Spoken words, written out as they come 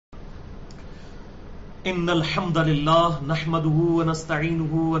إن الحمد لله نحمده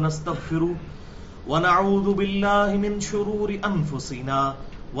ونستعينه ونستغفره ونعوذ بالله من شرور أنفسنا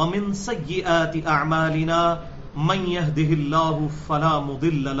ومن سيئات أعمالنا من يهده الله فلا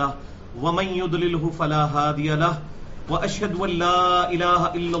مضل له ومن يضلله فلا هادي له وأشهد أن لا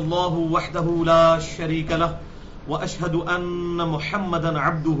إله إلا الله وحده لا شريك له وأشهد أن محمدا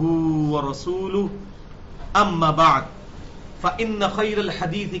عبده ورسوله أما بعد فإن خير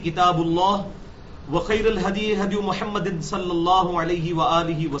الحديث كتاب الله وخير الهدي هدي محمد صلى الله عليه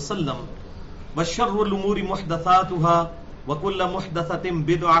وآله وسلم وشر الأمور محدثاتها وكل محدثة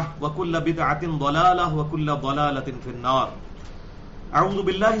بدعة وكل بدعة ضلالة وكل ضلالة في النار. أعوذ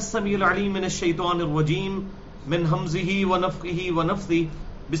بالله السميع العليم من الشيطان الرجيم من همزه ونفخه ونفثه.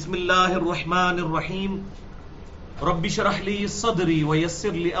 بسم الله الرحمن الرحيم. رب اشرح لي صدري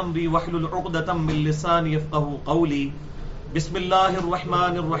ويسر لي أمري واحلل عقدة من لساني يفقهوا قولي. بسم الله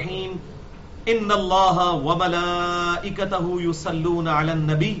الرحمن الرحيم. ان الله وملائكته يصلون على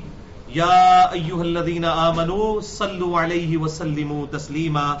النبي يا ايها الذين امنوا صلوا عليه وسلموا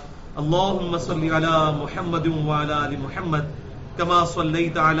تسليما. اللهم صل على محمد وعلى ال محمد كما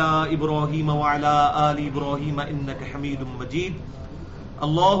صليت على ابراهيم وعلى ال ابراهيم انك حميد مجيد.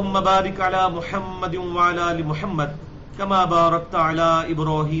 اللهم بارك على محمد وعلى ال محمد كما باركت على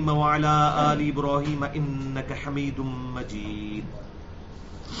ابراهيم وعلى ال ابراهيم انك حميد مجيد.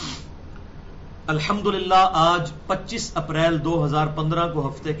 الحمدللہ آج 25 اپریل 2015 کو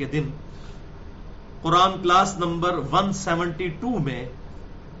ہفتے کے دن قرآن کلاس نمبر 172 میں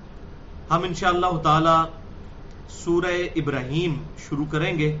ہم انشاءاللہ تعالی سورہ ابراہیم شروع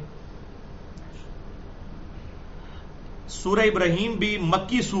کریں گے. سورہ ابراہیم بھی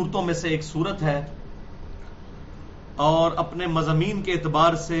مکی سورتوں میں سے ایک سورت ہے اور اپنے مضامین کے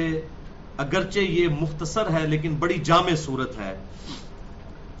اعتبار سے اگرچہ یہ مختصر ہے لیکن بڑی جامع سورت ہے.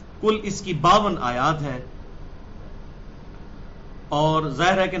 کل اس کی 52 آیات ہے اور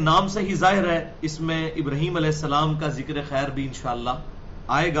ظاہر ہے کہ نام سے ہی ظاہر ہے اس میں ابراہیم علیہ السلام کا ذکر خیر بھی انشاءاللہ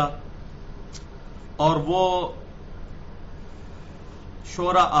آئے گا اور وہ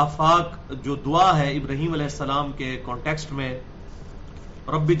شورا آفاق جو دعا ہے ابراہیم علیہ السلام کے کانٹیکسٹ میں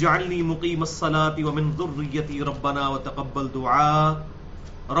رب اجعلنی مقیم الصلاۃ ومن ذریتی ربنا وتقبل دعاء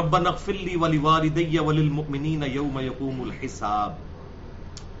ربنا اغفر لی ولوالدی وللمؤمنین یوم یقوم الحساب،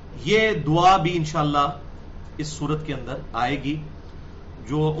 یہ دعا بھی انشاءاللہ اس سورت کے اندر آئے گی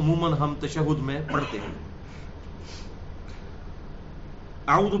جو عموماً ہم تشہد میں پڑھتے ہیں.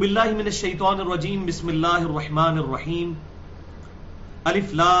 اعوذ باللہ من الشیطان الرجیم. بسم اللہ الرحمن الرحیم. الف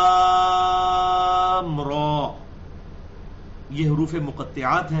لام را، یہ حروف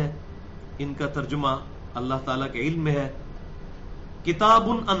مقطعات ہیں، ان کا ترجمہ اللہ تعالیٰ کے علم میں ہے. کتاب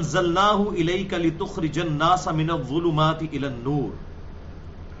انزلناہ الیک لتخرج الناس من الظلمات الی النور،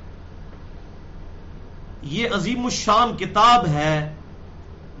 یہ عظیم الشان کتاب ہے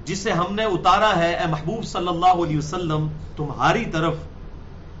جسے ہم نے اتارا ہے اے محبوب صلی اللہ علیہ وسلم تمہاری طرف،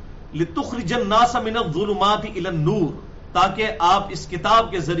 لتخرج الناس من الظلمات الی النور، تاکہ آپ اس کتاب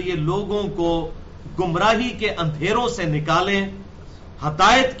کے ذریعے لوگوں کو گمراہی کے اندھیروں سے نکالیں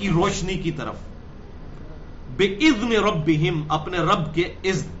ہدایت کی روشنی کی طرف، بِإِذْنِ رَبِّهِمْ، اپنے رب کے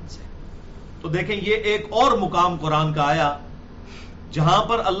اذن سے. تو دیکھیں یہ ایک اور مقام قرآن کا آیا جہاں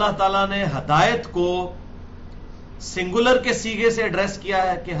پر اللہ تعالیٰ نے ہدایت کو سنگولر کے سیغے سے ایڈریس کیا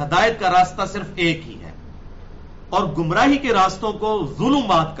ہے کہ ہدایت کا راستہ صرف ایک ہی ہے، اور گمراہی کے راستوں کو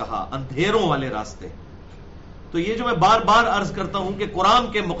ظلمات کہا، اندھیروں والے راستے. تو یہ جو میں بار بار عرض کرتا ہوں کہ قرآن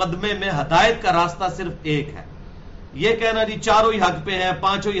کے مقدمے میں ہدایت کا راستہ صرف ایک ہے. یہ کہنا جی چاروں ہی حق پہ ہیں،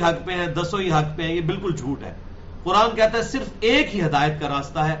 پانچوں ہی حق پہ ہیں، دسوں ہی حق پہ ہیں، یہ بالکل جھوٹ ہے. قرآن کہتا ہے صرف ایک ہی ہدایت کا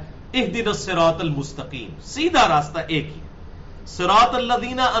راستہ ہے، اہدنا الصراط المستقیم، سیدھا راستہ ایک ہی. صراط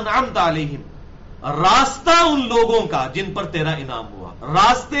الذین انعمت علیہم، راستہ ان لوگوں کا جن پر تیرا انعام ہوا،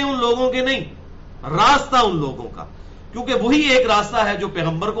 راستے ان لوگوں کے نہیں، راستہ ان لوگوں کا، کیونکہ وہی ایک راستہ ہے جو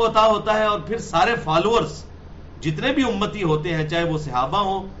پیغمبر کو عطا ہوتا ہے اور پھر سارے فالوورز جتنے بھی امتی ہوتے ہیں چاہے وہ صحابہ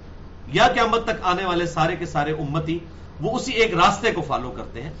ہوں یا قیامت تک آنے والے سارے کے سارے امتی، وہ اسی ایک راستے کو فالو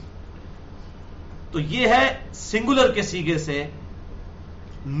کرتے ہیں. تو یہ ہے سنگولر کے سیغے سے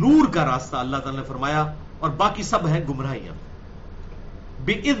نور کا راستہ اللہ تعالی نے فرمایا، اور باقی سب ہیں گمراہیاں.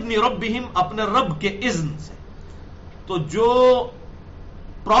 بِإِذْنِ رَبِّهِمْ، اپنے رب کے اذن سے. تو جو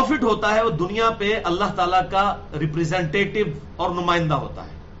پروفٹ ہوتا ہے وہ دنیا پہ اللہ تعالیٰ کا ریپریزنٹیٹو اور نمائندہ ہوتا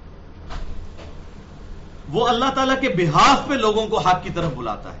ہے، وہ اللہ تعالیٰ کے بہاف پہ لوگوں کو حق کی طرف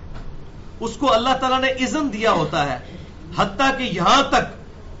بلاتا ہے، اس کو اللہ تعالیٰ نے اذن دیا ہوتا ہے. حتیٰ کہ یہاں تک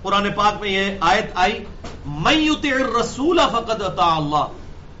قرآن پاک میں یہ آیت آئی مَن یُطِعِ الرَّسُولَ فَقَدْ أَطَاعَ اللَّهَ،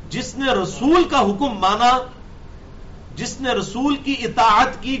 جس نے رسول کا حکم مانا، جس نے رسول کی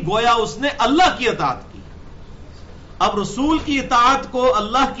اطاعت کی، گویا اس نے اللہ کی اطاعت کی. اب رسول کی اطاعت کو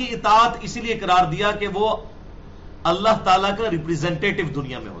اللہ کی اطاعت اسی لیے قرار دیا کہ وہ اللہ تعالیٰ کا ریپریزنٹیٹو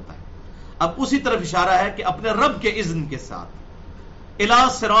دنیا میں ہوتا ہے. اب اسی طرف اشارہ ہے کہ اپنے رب کے اذن کے ساتھ الی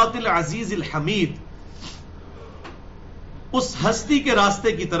صراط العزیز الحمید، اس ہستی کے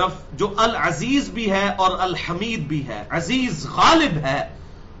راستے کی طرف جو العزیز بھی ہے اور الحمید بھی ہے. عزیز غالب ہے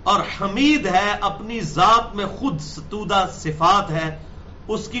اور حمید ہے، اپنی ذات میں خود ستودہ صفات ہے،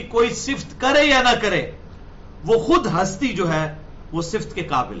 اس کی کوئی صفت کرے یا نہ کرے وہ خود ہستی جو ہے وہ صفت کے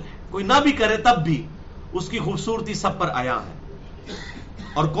قابل ہے، کوئی نہ بھی کرے تب بھی اس کی خوبصورتی سب پر عیاں ہے.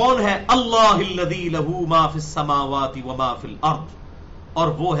 اور کون ہے؟ اللہ الذی لہ ما فی السماوات و ما فی الارض، اور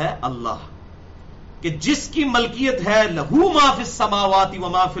وہ ہے اللہ کہ جس کی ملکیت ہے لہو ما فی السماوات و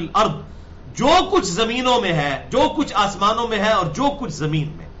ما فی الارض، جو کچھ زمینوں میں ہے، جو کچھ آسمانوں میں ہے اور جو کچھ زمین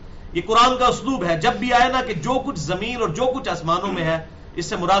میں. یہ قرآن کا اسلوب ہے، جب بھی آئے نا کہ جو کچھ زمین اور جو کچھ آسمانوں میں ہے، اس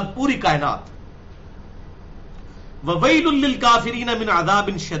سے مراد پوری کائنات. وَوَيْلٌ لِّلْكَافِرِينَ مِنْ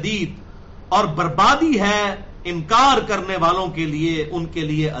عَذَابٍ شَدِيدٍ، اور بربادی ہے انکار کرنے والوں کے لیے، ان کے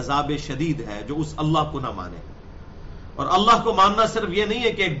لیے عذاب شدید ہے جو اس اللہ کو نہ مانے. اور اللہ کو ماننا صرف یہ نہیں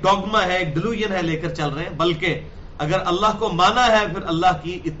ہے کہ ایک ڈوگما ہے، ایک ڈیلوژن ہے لے کر چل رہے ہیں، بلکہ اگر اللہ کو مانا ہے پھر اللہ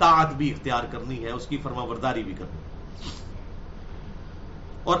کی اطاعت بھی اختیار کرنی ہے، اس کی فرما برداری بھی کرنی ہے.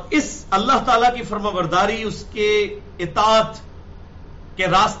 اور اس اللہ تعالیٰ کی فرما برداری، اس کے اطاعت کے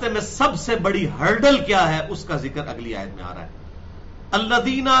راستے میں سب سے بڑی ہرڈل کیا ہے، اس کا ذکر اگلی آیت میں آ رہا ہے.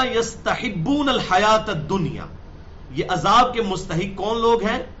 الذین یستحبون الحیات الدنیا، یہ عذاب کے مستحق کون لوگ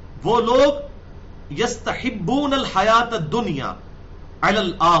ہیں؟ وہ لوگ یستحبون الحیات الدنیا علی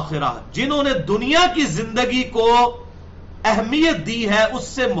الآخرہ، جنہوں نے دنیا کی زندگی کو اہمیت دی ہے، اس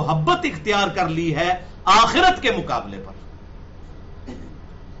سے محبت اختیار کر لی ہے آخرت کے مقابلے پر.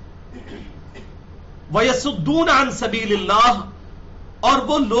 وَيَصُدُّونَ عَن سَبِيلِ اللَّهِ، اور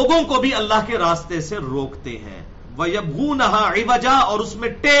وہ لوگوں کو بھی اللہ کے راستے سے روکتے ہیں. وَيَبْغُونَهَا عِوَجًا، اور اس میں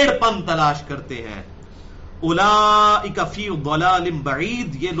ٹیڑھ پن تلاش کرتے ہیں. اولئک فی ضلال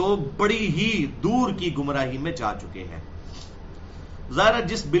بعید، یہ لوگ بڑی ہی دور کی گمراہی میں جا چکے ہیں. ظاہر ہے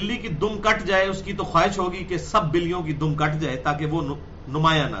جس بلی کی دم کٹ جائے اس کی تو خواہش ہوگی کہ سب بلیوں کی دم کٹ جائے تاکہ وہ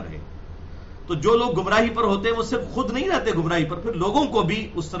نمایاں نہ رہے. تو جو لوگ گمراہی پر ہوتے ہیں وہ صرف خود نہیں رہتے گمراہی پر، پھر لوگوں کو بھی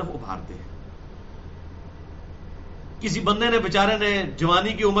اس طرف ابھارتے ہیں. کسی بندے نے بیچارے نے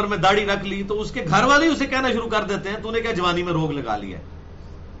جوانی کی عمر میں داڑھی رکھ لی تو اس کے گھر والے اسے کہنا شروع کر دیتے ہیں تو نے کیا جوانی میں روگ لگا لیا،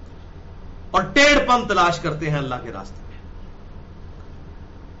 اور ٹیڑھ پن تلاش کرتے ہیں اللہ کے راستے میں.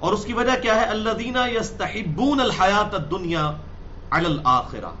 اور اس کی وجہ کیا ہے؟ الذین یستحبون الحیات الدنیا علی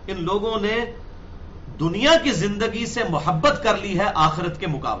الآخرہ، ان لوگوں نے دنیا کی زندگی سے محبت کر لی ہے آخرت کے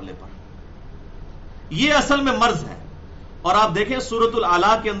مقابلے پر. یہ اصل میں مرض ہے. اور آپ دیکھیں سورۃ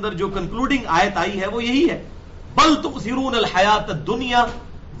الاعلیٰ کے اندر جو کنکلوڈنگ آیت آئی ہے وہ یہی ہے، بل تؤثرون الحیات الدنیا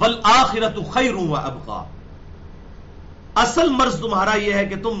والآخرۃ خیر وابقیٰ. اصل مرض تمہارا یہ ہے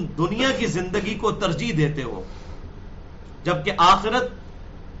کہ تم دنیا کی زندگی کو ترجیح دیتے ہو جبکہ آخرت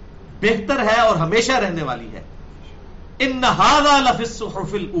بہتر ہے اور ہمیشہ رہنے والی ہے. ان ھذا لفی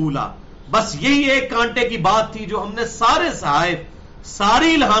الصحف الاولی، بس یہی ایک کانٹے کی بات تھی جو ہم نے سارے صحائف،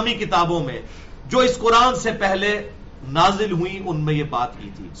 ساری الہامی کتابوں میں جو اس قرآن سے پہلے نازل ہوئی ان میں یہ بات کی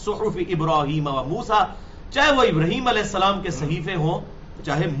تھی. صحف ابراہیم و موسیٰ، چاہے وہ ابراہیم علیہ السلام کے صحیفے ہوں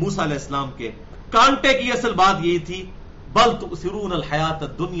چاہے موسیٰ علیہ السلام کے. کانٹے کی اصل بات یہی تھی، بل تؤثرون الحیات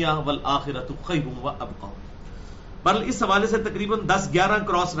الدنیا والآخرۃ خیر وابقیٰ. بہرحال اس حوالے سے تقریباً 10-11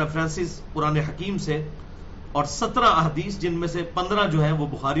 کراس ریفرنسز قرآن حکیم سے اور 17 احادیث، جن میں سے 15 جو ہیں وہ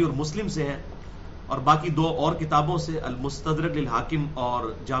بخاری اور مسلم سے ہیں اور باقی 2 اور کتابوں سے، المستدرک للحاکم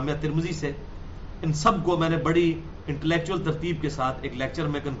اور جامعہ ترمذی سے. ان سب کو میں نے بڑی انٹلیکچوئل ترتیب کے ساتھ ایک لیکچر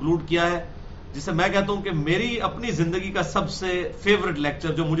میں کنکلوڈ کیا ہے، جسے میں کہتا ہوں کہ میری اپنی زندگی کا سب سے فیورٹ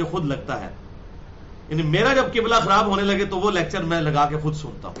لیکچر جو مجھے خود لگتا ہے. یعنی میرا جب قبلہ خراب ہونے لگے تو وہ لیکچر میں لگا کے خود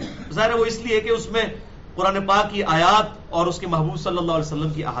سنتا ہوں. ظاہر ہے وہ اس لیے کہ اس میں قرآن پاک کی آیات اور اس کے محبوب صلی اللہ علیہ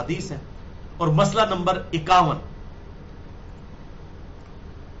وسلم کی احادیث ہیں. اور مسئلہ نمبر 51،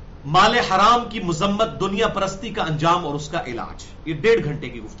 مال حرام کی مذمت، دنیا پرستی کا انجام اور اس کا علاج. یہ 1.5 گھنٹے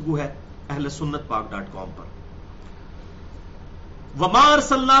کی گفتگو ہے اہل سنت پاک.com پر. وما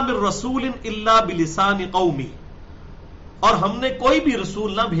ارسلنا من رسول الا بلسان قومه، اور ہم نے کوئی بھی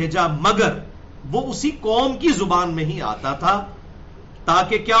رسول نہ بھیجا مگر وہ اسی قوم کی زبان میں ہی آتا تھا،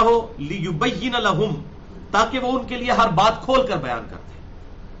 تاکہ کیا ہو؟ لیبین لہم، تاکہ وہ ان کے لیے ہر بات کھول کر بیان کرتے.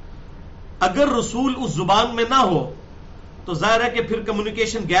 اگر رسول اس زبان میں نہ ہو تو ظاہر ہے کہ پھر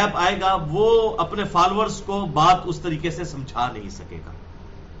کمیونیکیشن گیپ آئے گا، وہ اپنے فالوورز کو بات اس طریقے سے سمجھا نہیں سکے گا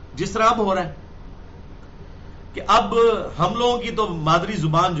جس طرح اب ہو رہا ہے کہ اب ہم لوگوں کی تو مادری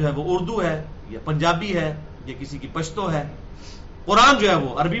زبان جو ہے وہ اردو ہے یا پنجابی ہے یا کسی کی پشتو ہے. قرآن جو ہے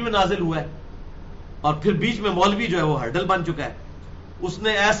وہ عربی میں نازل ہوا ہے. اور پھر بیچ میں مولوی جو ہے وہ ہرڈل بن چکا ہے. اس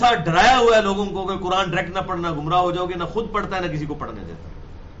نے ایسا ڈرایا ہوا ہے لوگوں کو کہ قرآن ڈائریکٹ نہ پڑھنا گمراہ ہو جاؤ گے، نہ خود پڑھتا ہے نہ کسی کو پڑھنے دیتا ہے.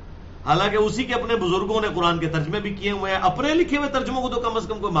 حالانکہ اسی کے اپنے بزرگوں نے قرآن کے ترجمے بھی کیے ہوئے ہیں. اپنے لکھے ہوئے ترجموں کو تو کم از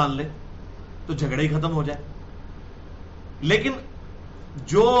کم کوئی مان لے تو جھگڑا ہی ختم ہو جائے. لیکن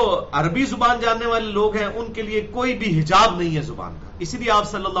جو عربی زبان جاننے والے لوگ ہیں ان کے لیے کوئی بھی حجاب نہیں ہے زبان کا. اسی لیے آپ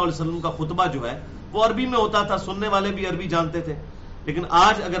صلی اللہ علیہ وسلم کا خطبہ جو ہے وہ عربی میں ہوتا تھا، سننے والے بھی عربی جانتے تھے. لیکن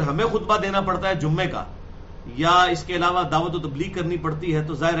آج اگر ہمیں خطبہ دینا پڑتا ہے جمعے کا یا اس کے علاوہ دعوت و تبلیغ کرنی پڑتی ہے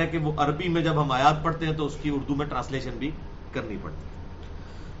تو ظاہر ہے کہ وہ عربی میں جب ہم آیات پڑھتے ہیں تو اس کی اردو میں ٹرانسلیشن بھی کرنی پڑتی ہے.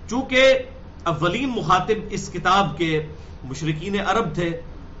 چونکہ اولین مخاطب اس کتاب کے مشرکین عرب تھے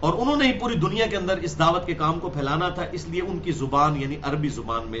اور انہوں نے ہی پوری دنیا کے اندر اس دعوت کے کام کو پھیلانا تھا، اس لیے ان کی زبان یعنی عربی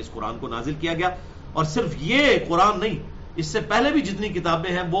زبان میں اس قرآن کو نازل کیا گیا. اور صرف یہ قرآن نہیں، اس سے پہلے بھی جتنی کتابیں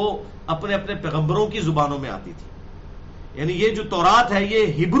ہیں وہ اپنے اپنے پیغمبروں کی زبانوں میں آتی تھی. یعنی یہ جو تورات ہے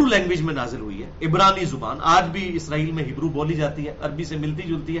یہ ہیبرو لینگویج میں نازل ہوئی ہے، عبرانی زبان. آج بھی اسرائیل میں ہیبرو بولی جاتی ہے، عربی سے ملتی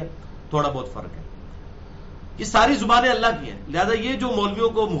جلتی ہے، تھوڑا بہت فرق ہے. یہ ساری زبانیں اللہ کی ہیں. لہذا یہ جو مولویوں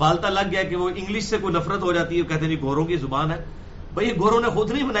کو مغالطہ لگ گیا کہ وہ انگلش سے کوئی نفرت ہو جاتی ہے، کہتے ہیں گوروں کی زبان ہے. بھئی یہ گوروں نے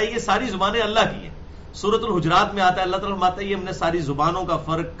خود نہیں بنائی، یہ ساری زبانیں اللہ کی ہیں. سورۃ الحجرات میں آتا ہے، اللہ تعالیٰ فرماتا ہے یہ ہم نے ساری زبانوں کا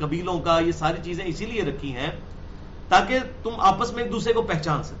فرق، قبیلوں کا، یہ ساری چیزیں اسی لیے رکھی ہیں تاکہ تم آپس میں ایک دوسرے کو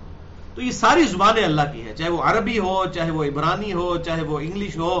پہچان سکو. تو یہ ساری زبانیں اللہ کی ہیں، چاہے وہ عربی ہو، چاہے وہ عبرانی ہو، چاہے وہ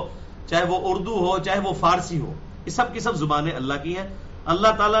انگلش ہو، چاہے وہ اردو ہو، چاہے وہ فارسی ہو، یہ سب کی سب زبانیں اللہ کی ہیں.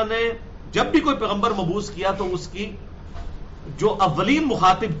 اللہ تعالیٰ نے جب بھی کوئی پیغمبر مبعوث کیا تو اس کی جو اولین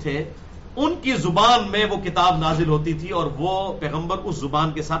مخاطب تھے ان کی زبان میں وہ کتاب نازل ہوتی تھی اور وہ پیغمبر اس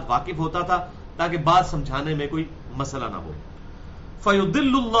زبان کے ساتھ واقف ہوتا تھا تاکہ بات سمجھانے میں کوئی مسئلہ نہ ہو.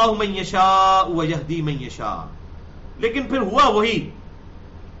 فَيُضِلُّ اللَّهُ مَن يَشَاءُ وَيَهْدِي مَن يَشَاءُ. لیکن پھر ہوا وہی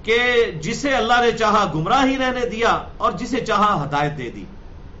کہ جسے اللہ نے چاہا گمراہ ہی رہنے دیا اور جسے چاہا ہدایت دے دی.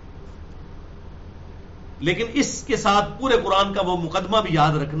 لیکن اس کے ساتھ پورے قرآن کا وہ مقدمہ بھی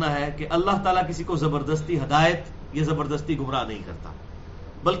یاد رکھنا ہے کہ اللہ تعالیٰ کسی کو زبردستی ہدایت یا زبردستی گمراہ نہیں کرتا،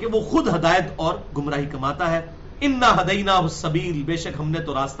 بلکہ وہ خود ہدایت اور گمراہی کماتا ہے. انا ہدیناہ السبیل، بے شک ہم نے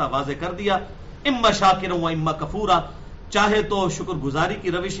تو راستہ واضح کر دیا. اما شاکرا و اما کفورا، چاہے تو شکر گزاری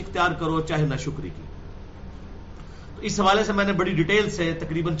کی روش اختیار کرو چاہے نہ شکری کی. تو اس حوالے سے میں نے بڑی ڈیٹیل سے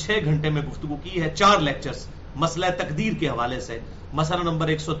تقریباً 6 گھنٹے میں گفتگو کی ہے، 4 لیکچرز مسئلہ تقدیر کے حوالے سے، مسئلہ نمبر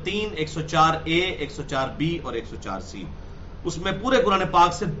 103، 104A، 104B اور 104C. اس میں پورے قرآن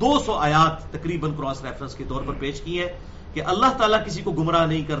پاک سے 200 آیات تقریباً کراس ریفرنس کے طور پر پیش کی ہیں کہ اللہ تعالیٰ کسی کو گمراہ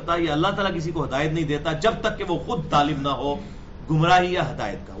نہیں کرتا یا اللہ تعالیٰ کسی کو ہدایت نہیں دیتا جب تک کہ وہ خود طالب نہ ہو گمراہی یا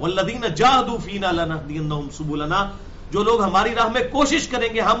ہدایت کا. والذین جاہدوا فینا لنہدینہم سبلنا، جو لوگ ہماری راہ میں کوشش کریں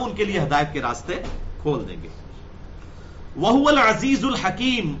گے ہم ان کے لیے ہدایت کے راستے کھول دیں گے. وہو العزیز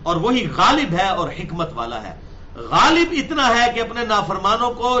الحکیم، اور وہی غالب ہے اور حکمت والا ہے. غالب اتنا ہے کہ اپنے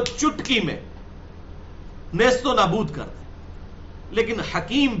نافرمانوں کو چٹکی میں نیست و نابود کر دے، لیکن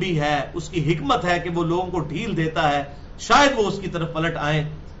حکیم بھی ہے، اس کی حکمت ہے کہ وہ لوگوں کو ڈھیل دیتا ہے شاید وہ اس کی طرف پلٹ آئیں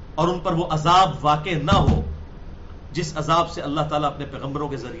اور ان پر وہ عذاب واقع نہ ہو جس عذاب سے اللہ تعالیٰ اپنے پیغمبروں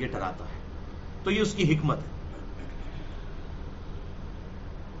کے ذریعے ڈراتا ہے. تو یہ اس کی حکمت ہے.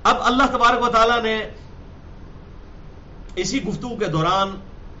 اب اللہ تبارک و تعالیٰ نے اسی گفتگو کے دوران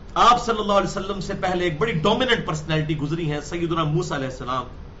آپ صلی اللہ علیہ وسلم سے پہلے ایک بڑی ڈومیننٹ پرسنالٹی گزری ہیں سیدنا موسیٰ علیہ السلام،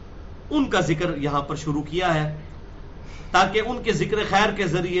 ان کا ذکر یہاں پر شروع کیا ہے تاکہ ان کے ذکر خیر کے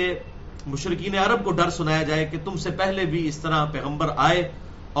ذریعے مشرکین عرب کو ڈر سنایا جائے کہ تم سے پہلے بھی اس طرح پیغمبر آئے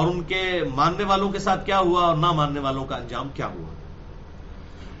اور ان کے ماننے والوں کے ساتھ کیا ہوا اور نہ ماننے والوں کا انجام کیا ہوا.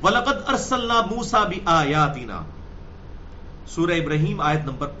 وَلَقَدْ أَرْسَلْنَا مُوسَىٰ بِآيَاتِنَا، سورہ ابراہیم آیت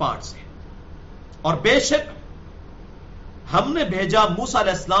نمبر 5 سے. اور بے شک ہم نے بھیجا موسیٰ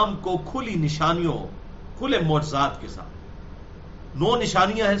علیہ السلام کو کھلی نشانیوں، کھلے معجزات کے ساتھ. 9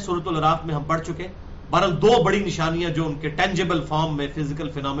 نشانیاں ہیں، سورۃ الاعراف میں ہم پڑھ چکے. بہرحال 2 بڑی نشانیاں جو ان کے ٹینجیبل فارم میں فزیکل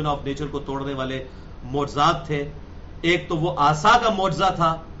فینومینا آف نیچر کو توڑنے والے معجزات تھے. ایک تو وہ عصا کا معجزہ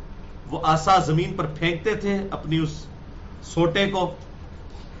تھا، وہ عصا زمین پر پھینکتے تھے اپنی اس سوٹے کو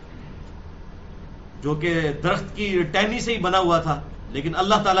جو کہ درخت کی ٹہنی سے ہی بنا ہوا تھا، لیکن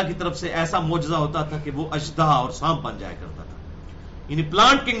اللہ تعالیٰ کی طرف سے ایسا معجزہ ہوتا تھا کہ وہ اژدہا اور سانپ بن جایا کرتا تھا. یعنی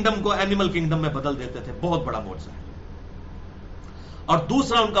پلانٹ کنگڈم کو اینیمل کنگڈم میں بدل دیتے تھے. بہت بڑا معجزہ ہے. اور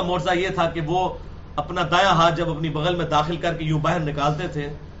دوسرا ان کا معجزہ یہ تھا کہ وہ اپنا دایاں ہاتھ جب اپنی بغل میں داخل کر کے یوں باہر نکالتے تھے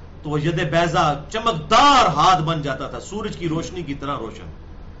تو وہ ید بیضا چمکدار ہاتھ بن جاتا تھا، سورج کی روشنی کی طرح روشن.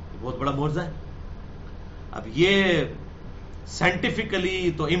 بہت بڑا معجزہ ہے. اب یہ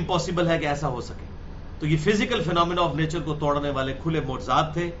سائنٹیفکلی تو امپاسبل ہے کہ ایسا ہو سکے. تو یہ فزیکل فینومینا آف نیچر کو توڑنے والے کھلے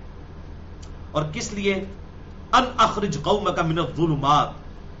معجزات تھے. اور کس لیے؟ ان اخرج قومک من الظلمات،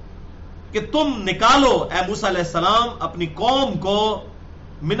 کہ تم نکالو اے موسیٰ علیہ السلام اپنی قوم کو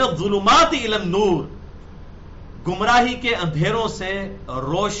من الظلمات الی النور، گمراہی کے اندھیروں سے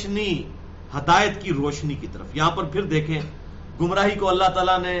روشنی، ہدایت کی روشنی کی طرف. یہاں پر پھر دیکھیں گمراہی کو اللہ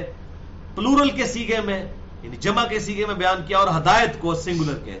تعالیٰ نے پلورل کے سیغے میں یعنی جمع کے سیغے میں بیان کیا، اور ہدایت کو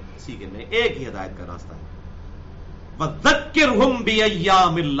سنگولر کے سیغے میں. ایک ہی ہدایت کا راستہ ہے. وَذَكِّرْهُمْ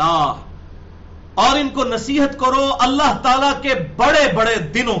بِأَيَّامِ اللَّهِ، اور ان کو نصیحت کرو اللہ تعالیٰ کے بڑے بڑے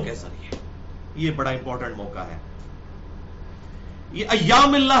دنوں کے ذریعے. یہ بڑا امپورٹنٹ موقع ہے. یہ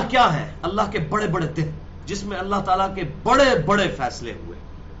ایام اللہ کیا ہے؟ اللہ کے بڑے بڑے دن جس میں اللہ تعالیٰ کے بڑے بڑے فیصلے ہوئے،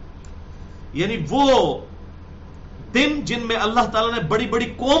 یعنی وہ دن جن میں اللہ تعالیٰ نے بڑی بڑی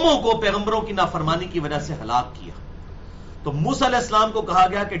قوموں کو پیغمبروں کی نافرمانی کی وجہ سے ہلاک کیا. تو موسیٰ علیہ السلام کو کہا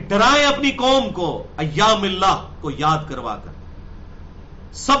گیا کہ ڈرائیں اپنی قوم کو ایام اللہ کو یاد کروا کر.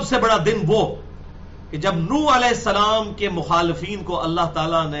 سب سے بڑا دن وہ کہ جب نوح علیہ السلام کے مخالفین کو اللہ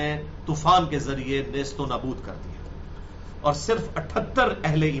تعالیٰ نے طوفان کے ذریعے نیست و نابود کر دیا اور صرف 78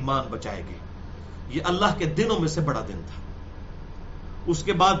 اہل ایمان بچائے گئے. یہ اللہ کے دنوں میں سے بڑا دن تھا. اس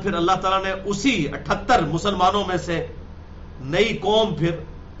کے بعد پھر اللہ تعالیٰ نے اسی 78 مسلمانوں میں سے نئی قوم پھر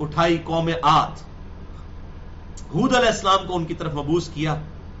اٹھائی، قوم عاد. ہود علیہ السلام کو ان کی طرف مبعوث کیا،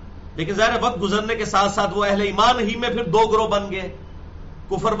 لیکن ظاہر وقت گزرنے کے ساتھ ساتھ وہ اہل ایمان ہی میں پھر دو گروہ بن گئے،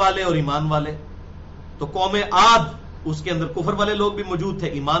 کفر والے اور ایمان والے. تو قوم عاد اس کے اندر کفر والے لوگ بھی موجود تھے،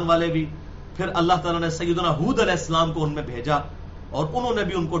 ایمان والے بھی. پھر اللہ تعالیٰ نے سیدنا ہود علیہ السلام کو ان میں بھیجا اور انہوں نے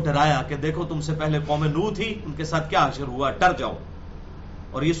بھی ان کو ڈرایا کہ دیکھو تم سے پہلے قوم نوح تھی، ان کے ساتھ کیا حشر ہوا، ڈر جاؤ.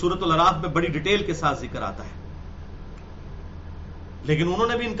 اور یہ سورۃ الاعراف میں بڑی ڈیٹیل کے ساتھ ذکر آتا ہے. لیکن انہوں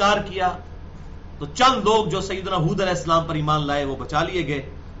نے بھی انکار کیا. تو چند لوگ جو سیدنا ہود علیہ السلام پر ایمان لائے وہ بچا لیے گئے،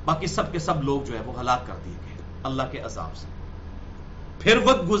 باقی سب کے سب لوگ جو ہے وہ ہلاک کر دیے گئے اللہ کے عذاب سے. پھر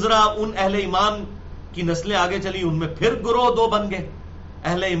وقت گزرا، ان اہل ایمان کی نسلیں آگے چلی، ان میں پھر گروہ دو بن گئے،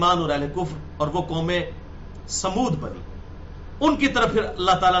 اہل ایمان اور اہل کفر، اور وہ قوم سمود بنی. ان کی طرف پھر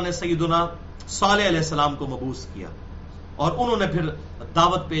اللہ تعالیٰ نے سیدنا صالح علیہ السلام کو مبعوث کیا اور انہوں نے پھر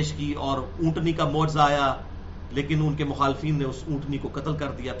دعوت پیش کی اور اونٹنی کا معجزہ آیا، لیکن ان کے مخالفین نے اس اونٹنی کو قتل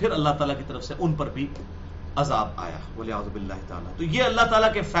کر دیا. پھر اللہ تعالیٰ کی طرف سے ان پر بھی عذاب آیا والعیاذ باللہ تعالیٰ. تو یہ اللہ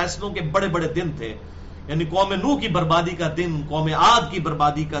تعالیٰ کے فیصلوں کے بڑے بڑے دن تھے، یعنی قوم نوح کی بربادی کا دن، قوم عاد کی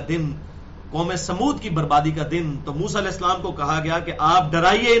بربادی کا دن، قوم سمود کی بربادی کا دن. تو موسیٰ علیہ السلام کو کہا گیا کہ آپ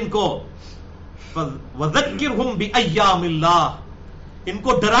ڈرائیے ان کو، وَذَكِّرْهُمْ بِأَيَّامِ اللَّهِ، ان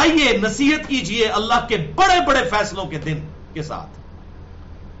کو ڈرائیے، نصیحت کیجئے اللہ کے بڑے بڑے فیصلوں کے دن کے ساتھ.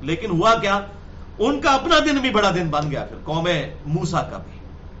 لیکن ہوا کیا؟ ان کا اپنا دن بھی بڑا دن بن گیا. پھر قوم موسیٰ کا بھی،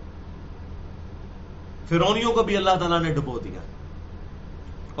 فرعونیوں کو بھی اللہ تعالیٰ نے ڈبو دیا،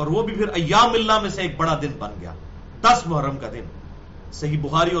 اور وہ بھی پھر ایام اللہ میں سے ایک بڑا دن بن گیا، 10 محرم کا دن. صحیح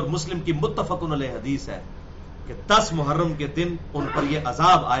بخاری اور مسلم کی متفق علیہ حدیث ہے کہ 10 محرم کے دن ان پر یہ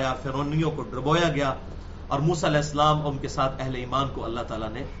عذاب آیا، فرعونیوں کو ڈبویا گیا، اور موسیٰ علیہ السلام اور ان کے ساتھ اہل ایمان کو اللہ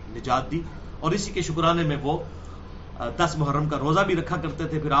تعالیٰ نے نجات دی. اور اسی کے شکرانے میں وہ 10 محرم کا روزہ بھی رکھا کرتے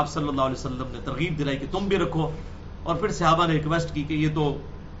تھے. پھر آپ صلی اللہ علیہ وسلم نے ترغیب دلائی کہ تم بھی رکھو، اور پھر صحابہ نے ریکویسٹ کی کہ یہ تو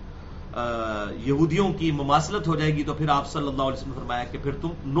یہودیوں کی مماثلت ہو جائے گی، تو پھر آپ صلی اللہ علیہ وسلم نے فرمایا کہ پھر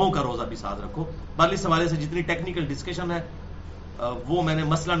تم 9 کا روزہ بھی ساتھ رکھو. باقی اس حوالے سے جتنی ٹیکنیکل ڈسکشن ہے وہ میں نے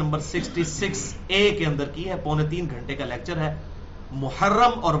مسئلہ نمبر 66A کے اندر کی ہے. 3.25 گھنٹے کا لیکچر ہے.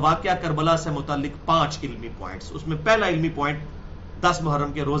 محرم اور واقعہ کربلا سے متعلق 5 علمی پوائنٹس. اس میں پہلا علمی پوائنٹ 10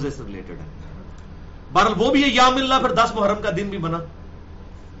 محرم کے روزے سے ریلیٹڈ ہے. بہرحال وہ بھی ایام اللہ پھر 10 محرم کا دن بھی بنا،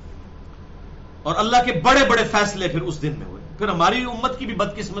 اور اللہ کے بڑے بڑے فیصلے پھر اس دن میں ہوئے. پھر ہماری امت کی بھی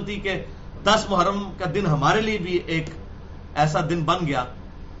بدقسمتی کہ 10 محرم کا دن ہمارے لیے بھی ایک ایسا دن بن گیا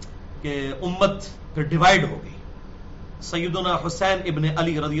کہ امت پھر ڈیوائیڈ ہو گئی. سیدنا حسین ابن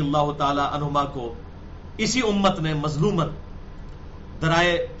علی رضی اللہ تعالی عنہما کو اسی امت نے مظلومن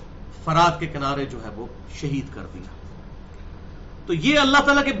درائے فرات کے کنارے جو ہے وہ شہید کر دیا. تو یہ اللہ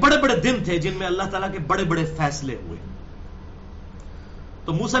تعالیٰ کے بڑے بڑے دن تھے جن میں اللہ تعالیٰ کے بڑے بڑے فیصلے ہوئے.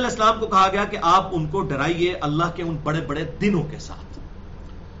 تو موسیٰ علیہ السلام کو کہا گیا کہ آپ ان کو ڈرائیے اللہ کے ان بڑے بڑے دنوں کے ساتھ.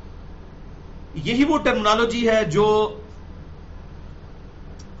 یہی وہ ٹرمنالوجی ہے جو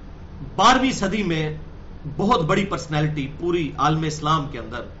 12ویں صدی میں بہت بڑی پرسنالٹی پوری عالم اسلام کے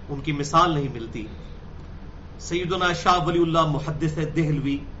اندر، ان کی مثال نہیں ملتی، سیدنا شاہ ولی اللہ محدث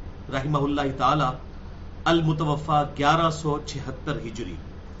دہلوی رحمہ اللہ تعالی المتوفا 1176 ہجری.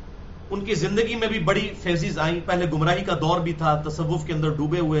 ان کی زندگی میں بھی بڑی فیزز آئیں. پہلے گمراہی کا دور بھی تھا، تصوف کے اندر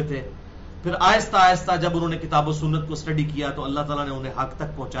ڈوبے ہوئے تھے. پھر آہستہ آہستہ جب انہوں نے کتاب و سنت کو اسٹڈی کیا تو اللہ تعالیٰ نے انہیں حق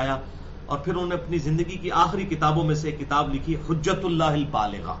تک پہنچایا، اور پھر انہوں نے اپنی زندگی کی آخری کتابوں میں سے ایک کتاب لکھی حجت اللہ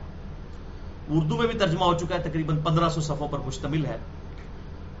البالغہ. اردو میں بھی ترجمہ ہو چکا ہے، تقریباً 1500 صفحوں پر مشتمل ہے.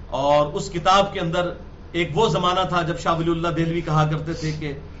 اور اس کتاب کے اندر ایک وہ زمانہ تھا جب شاہ ولی اللہ دہلوی کہا کرتے تھے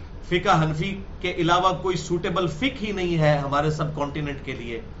کہ فقہ حنفی کے علاوہ کوئی سوٹیبل فقہ ہی نہیں ہے ہمارے سب کانٹیننٹ کے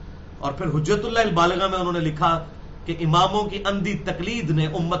لیے. اور پھر حجت اللہ البالغہ میں انہوں نے لکھا کہ اماموں کی اندھی تقلید نے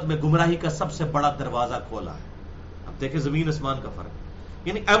امت میں گمراہی کا سب سے بڑا دروازہ کھولا ہے. اب دیکھیں زمین اسمان کا فرق.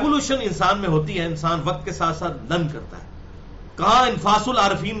 یعنی ایوولوشن انسان میں ہوتی ہے، انسان وقت کے ساتھ ساتھ لرن کرتا ہے. کہاں انفاس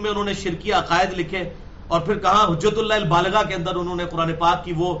العارفین میں انہوں نے شرکی عقائد لکھے، اور پھر کہاں حجت اللہ البالغہ کے اندر انہوں نے قرآن پاک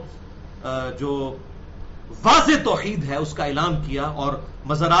کی وہ جو واضح توحید ہے اس کا اعلان کیا، اور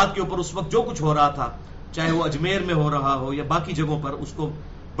مزارات کے اوپر اس وقت جو کچھ ہو رہا تھا، چاہے وہ اجمیر میں ہو رہا ہو یا باقی جگہوں پر، اس کو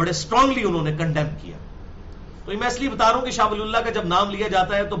بڑے اسٹرانگلی انہوں نے کنڈیم کیا. تو میں اس لیے بتا رہا ہوں کہ شاہ ولی اللہ کا جب نام لیا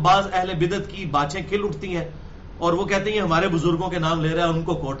جاتا ہے تو بعض اہل بدعت کی باتیں کھل اٹھتی ہیں اور وہ کہتے ہیں ہمارے بزرگوں کے نام لے رہا ہے، ان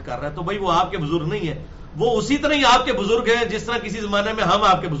کو کوٹ کر رہا ہے. تو بھائی وہ آپ کے بزرگ نہیں ہے، وہ اسی طرح ہی آپ کے بزرگ ہیں جس طرح کسی زمانے میں ہم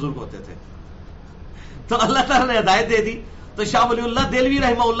آپ کے بزرگ ہوتے تھے. تو اللہ تعالیٰ نے ہدایت دے دی. تو شاہ ولی اللہ دہلوی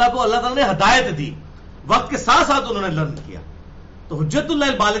رحمہ اللہ کو اللہ تعالیٰ نے ہدایت دی، وقت کے ساتھ ساتھ انہوں نے لرن کیا. تو حجت اللہ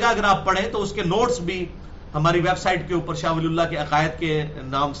البالغہ اگر آپ پڑھیں تو اس کے نوٹس بھی ہماری ویب سائٹ کے اوپر شاہ ولی اللہ کے عقائد کے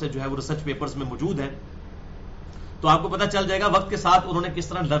نام سے جو ہے وہ ریسرچ پیپرز میں موجود ہیں، تو آپ کو پتہ چل جائے گا وقت کے ساتھ انہوں نے کس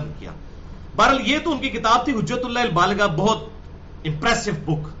طرح لرن کیا. بہرحال یہ تو ان کی کتاب تھی حجت اللہ البالغہ، بہت امپریسو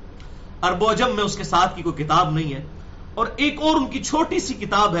بک. عرب و عجم میں اس کے ساتھ کی کوئی کتاب نہیں ہے. اور ایک اور ان کی چھوٹی سی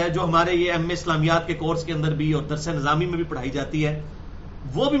کتاب ہے جو ہمارے یہ ایم اے اسلامیات کے کورس کے اندر بھی اور درس نظامی میں بھی پڑھائی جاتی ہے،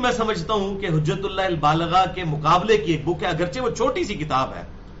 وہ بھی میں سمجھتا ہوں کہ حجت اللہ البالغہ کے مقابلے کی ایک بک ہے، اگرچہ وہ چھوٹی سی کتاب ہے،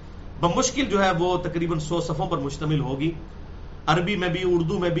 بمشکل جو ہے وہ تقریباً 100 صفحوں پر مشتمل ہوگی. عربی میں بھی،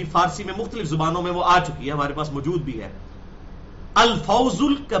 اردو میں بھی، فارسی میں، مختلف زبانوں میں وہ آ چکی ہے، ہمارے پاس موجود بھی ہے. الفوز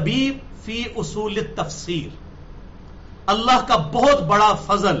الکبیر فی اصول التفسیر، اللہ کا بہت بڑا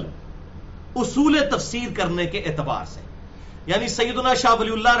فضل اصول تفسیر کرنے کے اعتبار سے. یعنی سیدنا شاہ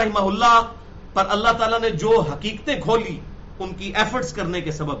ولی اللہ رحمہ اللہ پر اللہ تعالیٰ نے جو حقیقتیں کھولی ان کی ایفرٹس کرنے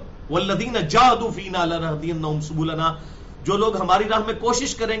کے سبب، والذین جاہدوا فینا لنہدینہم سبلنا، جو لوگ ہماری راہ میں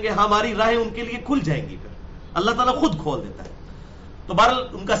کوشش کریں گے ہماری راہیں ان کے لیے کھل جائیں گی. پھر اللہ تعالیٰ خود کھول دیتا ہے. تو بہرحال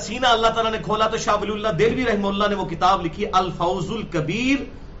ان کا سینہ اللہ تعالیٰ نے کھولا تو شاہ ولی اللہ دہلوی رحمہ اللہ نے وہ کتاب لکھی الفوز الکبیر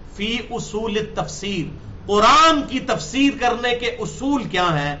فی اصول التفسیر، قرآن کی تفسیر کرنے کے اصول کیا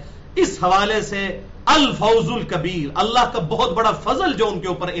ہیں. اس حوالے سے الفوز الکبیر، اللہ کا بہت بڑا فضل جو ان کے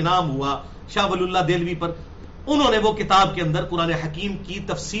اوپر انعام ہوا شاہ ولی اللہ دہلوی پر، انہوں نے وہ کتاب کے اندر قرآن حکیم کی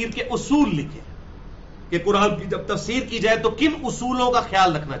تفسیر کے اصول لکھے کہ قرآن کی جب تفسیر کی جائے تو کن اصولوں کا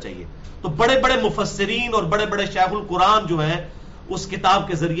خیال رکھنا چاہیے. تو بڑے بڑے مفسرین اور بڑے بڑے شیخ القرآن جو ہیں اس کتاب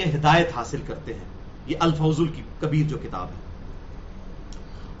کے ذریعے ہدایت حاصل کرتے ہیں. یہ الفوز الکبیر جو کتاب ہے،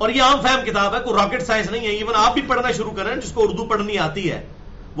 اور یہ عام فہم کتاب ہے، کوئی راکٹ سائنس نہیں ہے. ایون آپ بھی پڑھنا شروع کریں، جس کو اردو پڑھنی آتی ہے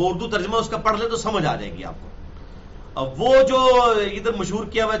وہ اردو ترجمہ اس کا پڑھ لے تو سمجھ آ جائے گی آپ کو. اب وہ جو ادھر مشہور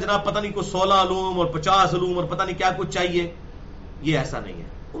کیا ہوا ہے جناب پتہ نہیں کوئی 16 علوم اور 50 علوم اور پتہ نہیں کیا کچھ چاہیے، یہ ایسا نہیں ہے.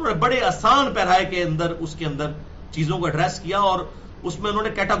 انہوں نے بڑے آسان پیرائے کے اندر اس کے اندر چیزوں کو ایڈریس کیا، اور اس میں انہوں نے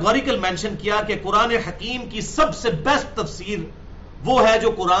کیٹاگوریکل مینشن کیا کہ قرآن حکیم کی سب سے بیسٹ تفسیر وہ ہے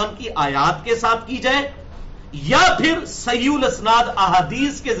جو قرآن کی آیات کے ساتھ کی جائے یا پھر صحیح الاسناد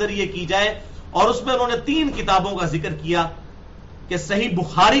احادیث کے ذریعے کی جائے. اور اس میں انہوں نے 3 کتابوں کا ذکر کیا کہ صحیح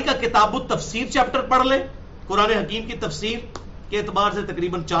بخاری کا کتاب التفسیر چیپٹر پڑھ لیں، قرآن حکیم کی تفسیر کے اعتبار سے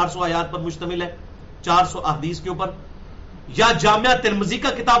تقریباً 400 آیات پر مشتمل ہے، 400 احادیث کے اوپر، یا جامعہ ترمذی کا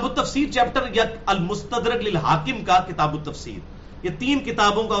کتاب التفسیر چیپٹر، یا المستدرک للحاکم کا کتاب التفسیر. یہ 3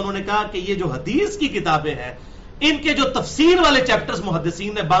 کتابوں کا انہوں نے کہا کہ یہ جو حدیث کی کتابیں ہیں ان کے جو تفسیر والے چیپٹرز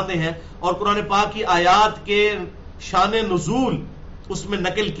محدثین نے باندھے ہیں اور قرآن پاک کی آیات کے شان نزول اس میں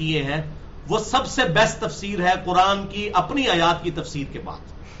نقل کیے ہیں، وہ سب سے بیسٹ تفسیر ہے قرآن کی اپنی آیات کی تفسیر کے بعد.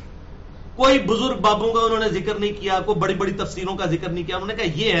 کوئی بزرگ بابوں کا انہوں نے ذکر نہیں کیا، کوئی بڑی بڑی تفسیروں کا ذکر نہیں کیا. انہوں نے کہا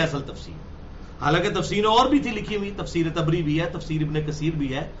یہ ہے اصل تفسیر. حالانکہ تفسیریں اور بھی تھی لکھی ہوئی، تفسیر تبری بھی ہے، تفسیر ابن کثیر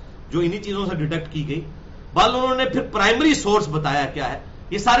بھی ہے جو انہی چیزوں سے ڈیڈکٹ کی گئی. بعد انہوں نے پھر پرائمری سورس بتایا کیا ہے،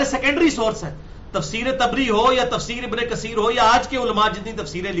 یہ سارے سیکنڈری سورس ہیں. تفسیر تبری ہو یا تفسیر ابن کثیر ہو یا آج کے علماء جتنی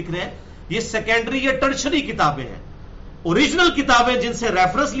تفسیریں لکھ رہے ہیں، یہ سیکنڈری یا ٹرشری کتابیں ہیں. اوریجنل کتابیں جن سے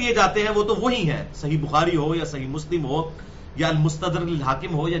ریفرنس لیے جاتے ہیں وہ تو وہی ہیں، صحیح بخاری ہو یا صحیح مسلم ہو یا المستدرک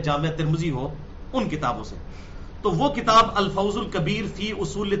للحاکم ہو یا جامعہ ترمذی ہو، ان کتابوں سے. تو وہ کتاب الفوز الکبیر فی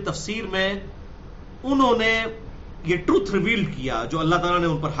اصول التفسیر میں انہوں نے یہ ٹروتھ ریویل کیا جو اللہ تعالیٰ نے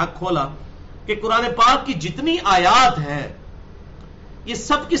ان پر حق کھولا کہ قرآن پاک کی جتنی آیات ہیں یہ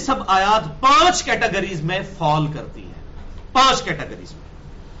سب کی سب آیات 5 کیٹیگریز میں فال کرتی ہیں. 5 کیٹیگریز میں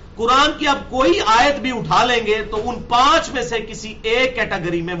قرآن کی اب کوئی آیت بھی اٹھا لیں گے تو ان 5 میں سے کسی ایک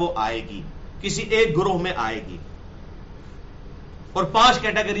کیٹیگری میں وہ آئے گی، کسی ایک گروہ میں آئے گی. اور 5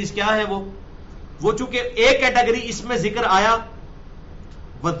 کیٹیگریز کیا ہیں وہ چونکہ ایک کیٹیگری اس میں ذکر آیا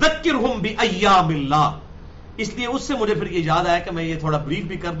وَذَكِّرْهُمْ بِأَيَّامِ اللَّهِ، اس لیے اس سے مجھے پھر یہ یاد آیا کہ میں یہ تھوڑا بریف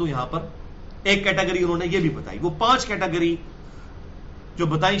بھی کر دوں. یہاں پر ایک کیٹیگری انہوں نے یہ بھی بتائی. وہ 5 کیٹیگری جو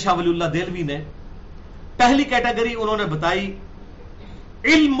بتائی شاہ ولی اللہ دہلوی نے. پہلی کیٹیگری انہوں نے بتائی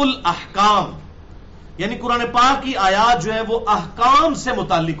علم الاحکام، یعنی قرآن پاک کی آیات جو ہے وہ احکام سے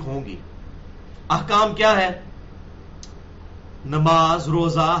متعلق ہوں گی. احکام کیا ہے؟ نماز،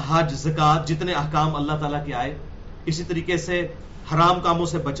 روزہ، حج، زکات، جتنے احکام اللہ تعالیٰ کے آئے. اسی طریقے سے حرام کاموں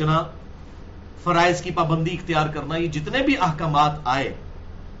سے بچنا، فرائض کی پابندی اختیار کرنا، یہ جتنے بھی احکامات آئے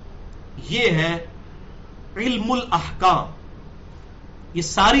یہ ہے علم الاحکام. یہ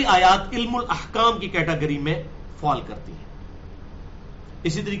ساری آیات علم الاحکام کی کیٹیگری میں فال کرتی ہیں.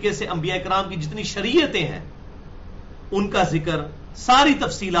 اسی طریقے سے انبیاء کرام کی جتنی شریعتیں ہیں ان کا ذکر، ساری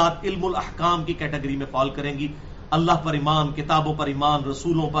تفصیلات علم الاحکام کی کیٹیگری میں فال کریں گی. اللہ پر ایمان، کتابوں پر ایمان،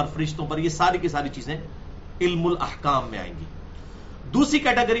 رسولوں پر، فرشتوں پر، یہ ساری کی ساری چیزیں علم الاحکام میں آئیں گی. دوسری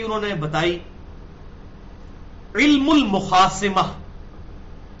کیٹیگری انہوں نے بتائی علم المخاصمہ.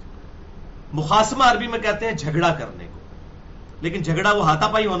 مخاصمہ عربی میں کہتے ہیں جھگڑا کرنے کو، لیکن جھگڑا وہ ہاتھا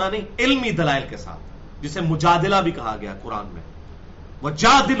پائی ہونا نہیں، علمی دلائل کے ساتھ، جسے مجادلہ بھی کہا گیا قرآن میں.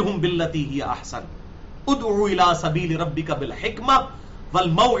 وَجَادِلْهُمْ بِالَّتِي هِيَ أَحْسَنُ ادْعُ إِلَىٰ سَبِيلِ رَبِّكَ بِالْحِكْمَةِ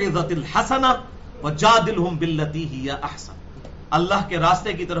وَالْمَوْعِظَةِ الْحَسَنَةِ وَجَادِلْهُمْ بِالَّتِي هِيَ أَحْسَنُ. اللہ کے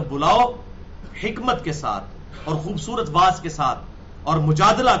راستے کی طرف بلاؤ حکمت کے ساتھ اور خوبصورت واز کے ساتھ، اور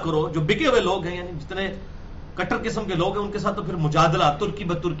مجادلہ کرو. جو بکے ہوئے لوگ ہیں، یعنی جتنے کٹر قسم کے لوگ ہیں، ان کے ساتھ تو پھر مجادلہ ترکی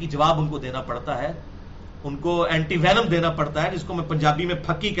بترکی جواب ان کو دینا پڑتا ہے، ان کو اینٹی وینم دینا پڑتا ہے، جس کو میں پنجابی میں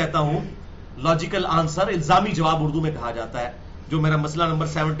پھکی کہتا ہوں. لاجیکل آنسر، الزامی جواب اردو میں کہا جاتا ہے، جو میرا مسئلہ نمبر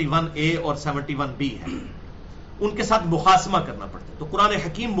 71A اور 71B ہے. ان کے ساتھ مخاصمہ کرنا پڑتا ہے. تو قرآن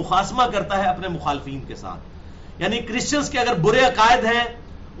حکیم مخاصمہ کرتا ہے اپنے مخالفین کے ساتھ. یعنی کرسچنز کے اگر برے عقائد ہیں،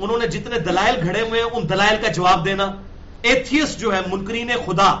 انہوں نے جتنے دلائل گھڑے ہوئے ہیں ان دلائل کا جواب دینا. ایتھیسٹ جو ہے، منکرین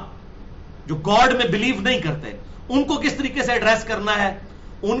خدا، جو گاڈ میں بلیو نہیں کرتے، ان کو کس طریقے سے ایڈریس کرنا ہے،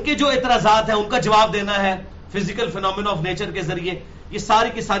 ان کے جو اعتراضات ہیں ان کا جواب دینا ہے فزیکل فینومینا آف نیچر کے ذریعے. یہ ساری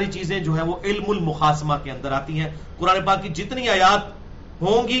کی ساری چیزیں جو ہیں وہ علم المخاصمہ کے اندر آتی ہیں. قرآن پاک کی جتنی آیات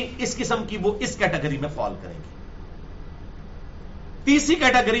ہوں گی اس قسم کی، وہ اس کیٹیگری میں فال کریں گی. تیسری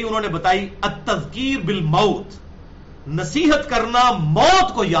کیٹیگری انہوں نے بتائی التذکیر بالموت، نصیحت کرنا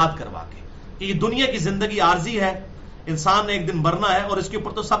موت کو یاد کروا کے کہ یہ دنیا کی زندگی عارضی ہے، انسان نے ایک دن مرنا ہے، اور اس کے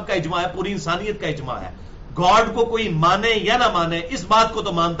اوپر تو سب کا اجماع ہے، پوری انسانیت کا اجماع ہے. گاڈ کو کوئی مانے یا نہ مانے، اس بات کو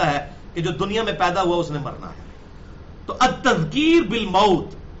تو مانتا ہے کہ جو دنیا میں پیدا ہوا اس نے مرنا ہے. تو التذکیر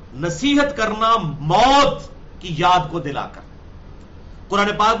بالموت، نصیحت کرنا موت کی یاد کو دلا کر. قرآن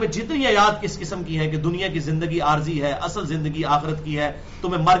پاک میں جتنی آیات کس قسم کی ہیں کہ دنیا کی زندگی عارضی ہے، اصل زندگی آخرت کی ہے،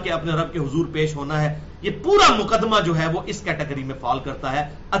 تمہیں مر کے اپنے رب کے حضور پیش ہونا ہے، یہ پورا مقدمہ جو ہے وہ اس کیٹیگری میں فال کرتا ہے،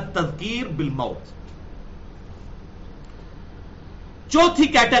 التذکیر بالموت. چوتھی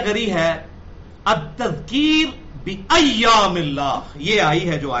کیٹیگری ہے التذکیر بأیام اللہ. یہ آئی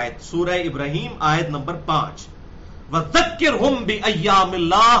ہے جو آیت سورہ ابراہیم آیت نمبر 5، وذکرہم بأیام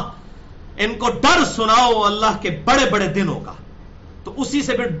اللہ، ان کو ڈر سناؤ اللہ کے بڑے بڑے دنوں کا. تو اسی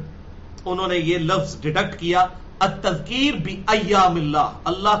سے بھی انہوں نے یہ لفظ ڈیڈکٹ کیا، التذکیر بأیام اللہ،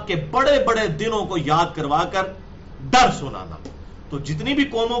 اللہ کے بڑے بڑے دنوں کو یاد کروا کر ڈر سنانا. تو جتنی بھی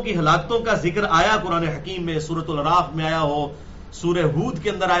قوموں کی ہلاکتوں کا ذکر آیا قرآن حکیم میں، سورۃ الاعراف میں آیا ہو، سورہ ہود کے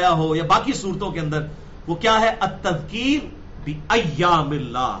اندر آیا ہو، یا باقی صورتوں کے اندر، وہ کیا ہے؟ التذکیر بأیام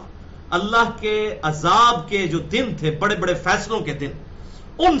اللہ. اللہ کے عذاب کے جو دن تھے، بڑے بڑے فیصلوں کے دن،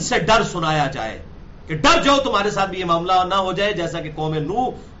 ان سے ڈر سنایا جائے کہ ڈر جاؤ تمہارے ساتھ بھی یہ معاملہ نہ ہو جائے جیسا کہ قوم نوح،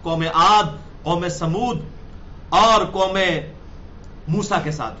 قوم عاد، قوم سمود اور قوم موسیٰ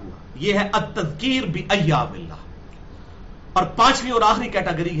کے ساتھ ہوا. یہ ہے التذکیر بأیام اللہ. اور پانچویں اور آخری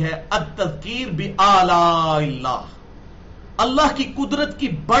کیٹیگری ہے التذکیر بآلاء اللہ، اللہ کی قدرت کی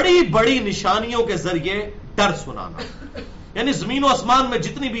بڑی بڑی نشانیوں کے ذریعے ڈر سنانا. یعنی زمین و آسمان میں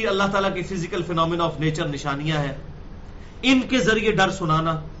جتنی بھی اللہ تعالیٰ کی فزیکل فینومینا آف نیچر نشانیاں ہیں، ان کے ذریعے ڈر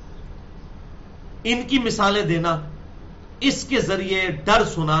سنانا، ان کی مثالیں دینا، اس کے ذریعے ڈر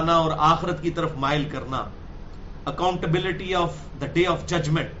سنانا اور آخرت کی طرف مائل کرنا، accountability of the day of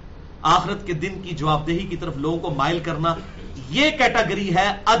judgment, آخرت کے دن کی جواب دہی کی طرف لوگوں کو مائل کرنا. یہ کیٹیگری ہے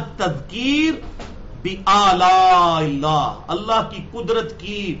التذکیر بآلاء اللہ، اللہ کی قدرت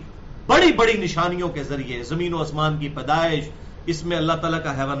کی بڑی بڑی نشانیوں کے ذریعے، زمین و آسمان کی پیدائش، اس میں اللہ تعالیٰ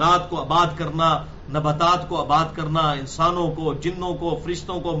کا حیوانات کو آباد کرنا، نباتات کو آباد کرنا، انسانوں کو، جنوں کو،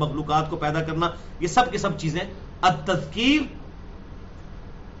 فرشتوں کو، مخلوقات کو پیدا کرنا، یہ سب کی سب چیزیں التذکیر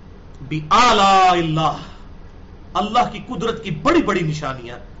بآلاء اللہ، اللہ کی قدرت کی بڑی بڑی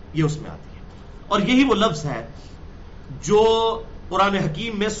نشانیاں، یہ اس میں آتی ہیں. اور یہی وہ لفظ ہے جو قرآن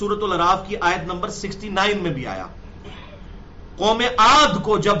حکیم میں سورۃ الاعراف کی آیت نمبر 69 میں بھی آیا. قوم عاد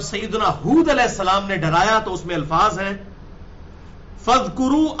کو جب سیدنا ہود علیہ السلام نے ڈرایا تو اس میں الفاظ ہیں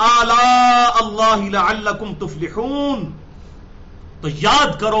فَاذْكُرُوا آلَاءَ اللَّهِ لَعَلَّكُمْ تُفْلِحُونَ. تو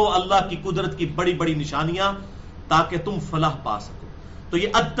یاد کرو اللہ کی قدرت کی بڑی بڑی نشانیاں تاکہ تم فلاح پا سکو. تو یہ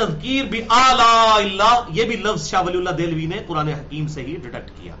التذکیر بآلاء اللہ، یہ بھی لفظ شاہ ولی اللہ دہلوی نے قرآن حکیم سے ہی ڈیڈکٹ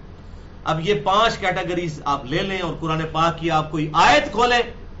کیا. اب یہ 5 کیٹیگریز آپ لے لیں اور قرآن پاک کی آپ کوئی آیت کھولیں،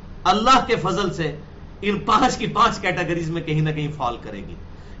 اللہ کے فضل سے ان 5 کی 5 کیٹیگریز میں کہیں نہ کہیں فال کرے گی.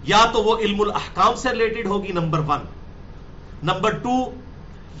 یا تو وہ علم الاحکام سے ریلیٹڈ ہوگی، نمبر 1. نمبر 2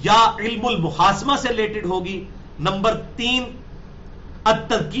 یا علم المحاسمہ سے ریلیٹڈ ہوگی. نمبر 3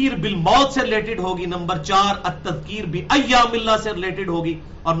 التذکیر بالموت سے ریلیٹڈ ہوگی. نمبر 4 التذکیر بایام اللہ سے ریلیٹڈ ہوگی.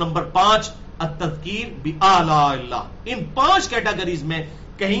 اور نمبر 5 التذکیر بآلاء اللہ. ان 5 کیٹیگریز میں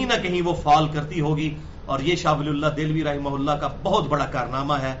کہیں نہ کہیں وہ فال کرتی ہوگی. اور یہ شاہ ولی اللہ دہلوی رحمہ اللہ کا بہت بڑا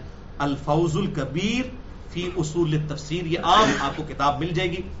کارنامہ ہے، الفوز الکبیر فی اصول التفسیر. یہ عام آپ کو کتاب مل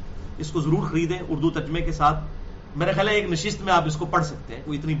جائے گی، اس کو ضرور خریدیں اردو ترجمے کے ساتھ. میرا خیال ہے ایک نشست میں آپ اس کو پڑھ سکتے ہیں،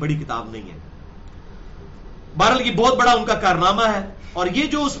 کوئی اتنی بڑی کتاب نہیں ہے. بہرحال یہ بہت بڑا ان کا کارنامہ ہے. اور یہ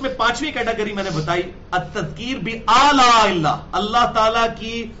جو اس میں 5ویں کیٹیگری میں نے بتائی، التذکیر بآلاء اللہ، اللہ تعالی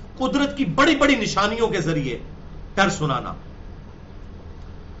کی قدرت کی بڑی بڑی نشانیوں کے ذریعے ڈر سنانا.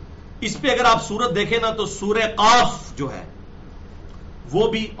 اس پہ اگر آپ سورت دیکھیں نا تو سورہ قاف جو ہے وہ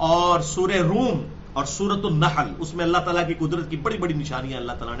بھی، اور سورہ روم اور سورۃ النحل، اس میں اللہ تعالیٰ کی قدرت کی بڑی بڑی نشانیاں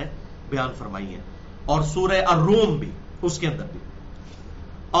اللہ تعالیٰ نے بیان فرمائی ہیں. اور سورہ الروم بھی، اس کے اندر بھی.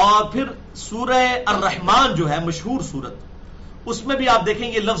 اور پھر سورہ الرحمن جو ہے مشہور سورت، اس میں بھی آپ دیکھیں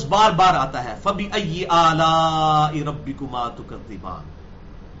یہ لفظ بار بار آتا ہے، فَبِأَيِّ آلَاءِ رَبِّكُمَا تُكَذِّبَانِ.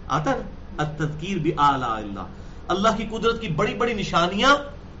 آتا ہے التذکیر بآلاء اللہ، اللہ کی قدرت کی بڑی بڑی نشانیاں.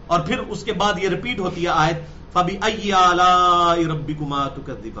 اور پھر اس کے بعد یہ ریپیٹ ہوتی ہے آیت فَبِأَيِّ آلَاءِ رَبِّكُمَا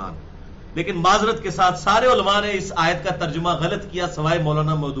تُكَذِّبَانِ. لیکن معذرت کے ساتھ سارے علماء نے اس آیت کا ترجمہ غلط کیا سوائے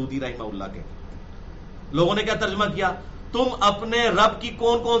مولانا مودودی رحمہ اللہ کے. لوگوں نے کیا ترجمہ کیا؟ تم اپنے رب کی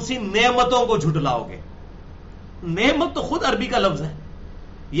کون کون سی نعمتوں کو جھٹلاؤ گے. نعمت تو خود عربی کا لفظ ہے.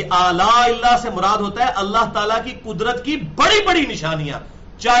 یہ آلاء اللہ سے مراد ہوتا ہے اللہ تعالیٰ کی قدرت کی بڑی بڑی نشانیاں،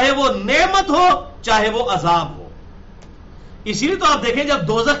 چاہے وہ نعمت ہو چاہے وہ عذاب ہو. اسی لیے تو آپ دیکھیں جب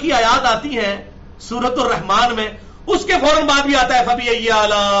دوزخ کی آیات آتی ہیں سورۃ الرحمن میں، اس کے فوراً بعد بھی آتا ہے فَبِأَيِّ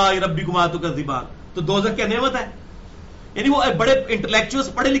آلَاءِ رَبِّكُمَا تُكَذِّبَانِ. تو دوزخ کیا نعمت ہے؟ یعنی وہ بڑے انٹلیکچوئلز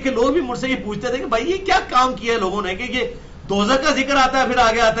پڑھے لکھے لوگ بھی مجھ سے یہ پوچھتے تھے کہ بھائی یہ کیا کام کیا ہے لوگوں نے کہ یہ دوزخ کا ذکر آتا ہے پھر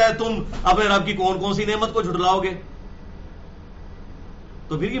آگے آتا ہے تم اپنے رب کی کون کون سی نعمت کو جھٹلاؤ گے.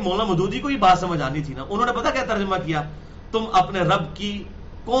 تو پھر یہ مولانا مودودی کو یہ بات سمجھ آنی تھی نا. انہوں نے پتا کیا ترجمہ کیا؟ تم اپنے رب کی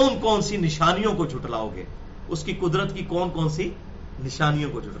کون کون سی نشانیوں کو جھٹلاؤ گے، اس کی قدرت کی کون کون سی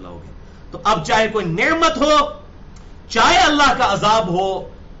نشانیوں کو جھٹلاؤ گے. تو اب چاہے کوئی نعمت ہو چاہے اللہ کا عذاب ہو،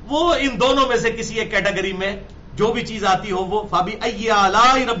 وہ ان دونوں میں سے کسی ایک کیٹیگری میں جو بھی چیز آتی ہو وہ فَبِأَيِّ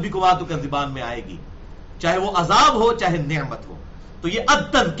آلَاءِ رَبِّكُمَا تُكَذِّبَانِ میں آئے گی، چاہے وہ عذاب ہو چاہے نعمت ہو. تو یہ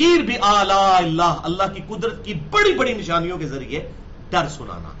التذکیر بآلاء اللہ، اللہ کی قدرت کی بڑی بڑی نشانیوں کے ذریعے ڈر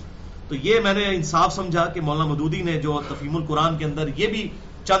سنانا. تو یہ میں نے انصاف سمجھا کہ مولانا مودودی نے جو تفہیم القرآن کے اندر یہ بھی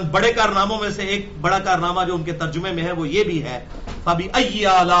چند بڑے کارناموں میں سے ایک بڑا کارنامہ جو ان کے ترجمے میں ہے وہ یہ بھی ہے فَبِأَيِّ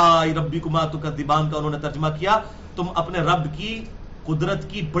آلَاءِ رَبِّكُمَا تُكَذِّبَانِ کا انہوں نے ترجمہ کیا تم اپنے رب کی قدرت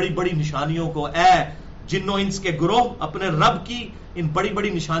کی بڑی بڑی نشانیوں کو، اے جنوں انس کے گروہ، اپنے رب کی ان بڑی بڑی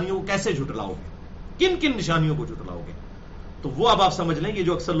نشانیوں کو کیسے جھٹلاؤ گے، کن کن نشانیوں کو جھٹلاؤ گے. تو وہ اب آپ سمجھ لیں، یہ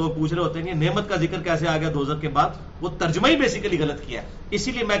جو اکثر لوگ پوچھ رہے ہوتے ہیں کہ نعمت کا ذکر کیسے آ گیا دوزخ کے بعد، وہ ترجمہ ہی بیسیکلی غلط کیا ہے.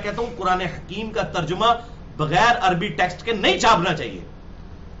 اسی لیے میں کہتا ہوں قرآن حکیم کا ترجمہ بغیر عربی ٹیکسٹ کے نہیں چھاپنا چاہیے،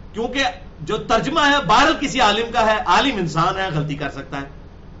 کیونکہ جو ترجمہ ہے بہرحال کسی عالم کا ہے، عالم انسان ہے، غلطی کر سکتا ہے.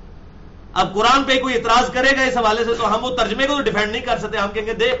 اب قرآن پہ کوئی اعتراض کرے گا اس حوالے سے تو ہم وہ ترجمے کو تو ڈیفینڈ نہیں کر سکتے. ہم کہیں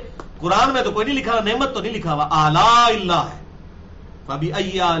گے دیکھ قرآن میں تو کوئی نہیں لکھا، نعمت تو نہیں لکھا ہوا، آلاء اللہ ہے،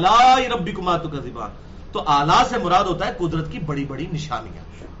 فَبِأَيِّ آلَاءِ رَبِّكُمَا تُكَذِّبَانِ. تو آلاء سے مراد ہوتا ہے قدرت کی بڑی بڑی نشانیاں.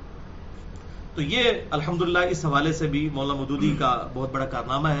 تو یہ الحمدللہ اس حوالے سے بھی مولانا مودودی کا بہت بڑا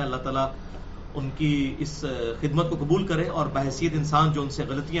کارنامہ ہے. اللہ تعالیٰ ان کی اس خدمت کو قبول کرے اور بحیثیت انسان جو ان سے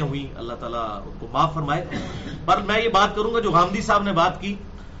غلطیاں ہوئیں اللہ تعالیٰ ان کو معاف فرمائے. پر میں یہ بات کروں گا جو غامدی صاحب نے بات کی،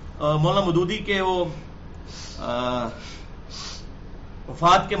 مولانا مودودی کے وہ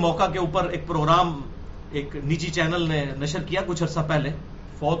وفات کے موقع کے اوپر ایک پروگرام ایک نجی چینل نے نشر کیا کچھ عرصہ پہلے،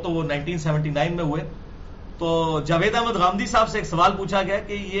 فوت تو وہ 1979 میں ہوئے. تو جاوید احمد غامدی صاحب سے ایک سوال پوچھا گیا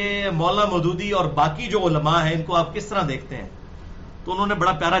کہ یہ مولانا مودودی اور باقی جو علماء ہیں ان کو آپ کس طرح دیکھتے ہیں؟ تو انہوں نے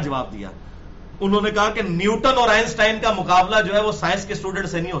بڑا پیارا جواب دیا. انہوں نے کہا کہ نیوٹن اور آئنسٹائن کا مقابلہ جو ہے وہ سائنس کے اسٹوڈنٹ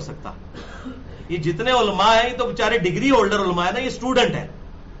سے نہیں ہو سکتا. یہ جتنے علماء ہیں یہ تو بیچارے ڈگری ہولڈر علماء ہیں نا، یہ اسٹوڈنٹ ہیں.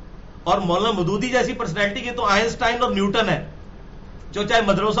 اور مولانا مودودی جیسی پرسنالٹی کی تو آئنسٹائن اور نیوٹن ہے جو چاہے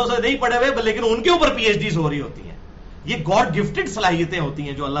مدرسوں سے نہیں پڑھے ہوئے لیکن ان کے اوپر پی ایچ ڈیز ہو رہی ہوتی ہیں. یہ گاڈ گفٹڈ صلاحیتیں ہوتی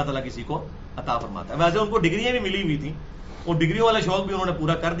ہیں جو اللہ تعالیٰ کسی کو عطا فرماتا ہے. ویسے ان کو ڈگریاں بھی ملی ہوئی تھیں، وہ ڈگری والا شوق بھی انہوں نے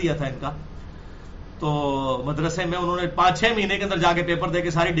پورا کر دیا تھا ان کا. تو مدرسے میں انہوں نے 5-6 مہینے کے اندر جا کے پیپر دے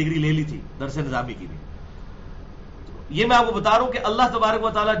کے ساری ڈگری لے لی تھی درس نظامی کی بھی. یہ میں آپ کو بتا رہا ہوں کہ اللہ تبارک و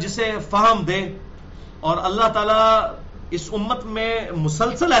تعالیٰ جسے فہم دے, اور اللہ تعالیٰ اس امت میں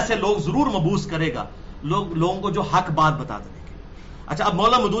مسلسل ایسے لوگ ضرور مبعوث کرے گا, لوگوں کو جو حق بات بتا دیں گے. اچھا, اب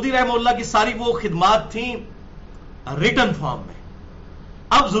مولانا مودودی رحمہ اللہ کی ساری وہ خدمات تھیں ریٹن فارم میں.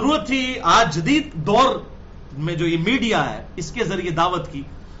 اب ضرورت تھی آج جدید دور میں جو یہ میڈیا ہے اس کے ذریعے دعوت کی,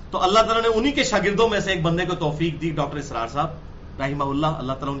 تو اللہ تعالیٰ نے انہی کے شاگردوں میں سے ایک بندے کو توفیق دی, ڈاکٹر اسرار صاحب رحمہ اللہ.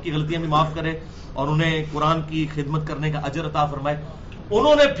 اللہ تعالیٰ ان کی غلطیاں بھی معاف کرے اور انہیں قرآن کی خدمت کرنے کا اجر عطا فرمائے.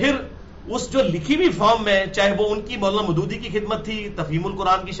 انہوں نے پھر اس جو لکھی ہوئی فارم میں, چاہے وہ ان کی مولانا مودودی کی خدمت تھی تفہیم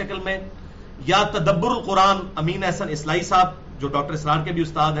القرآن کی شکل میں, یا تدبر القرآن امین احسن اصلاحی صاحب جو ڈاکٹر اسرار کے بھی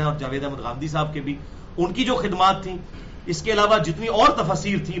استاد ہیں اور جاوید احمد غامدی صاحب کے بھی, ان کی جو خدمات تھیں, اس کے علاوہ جتنی اور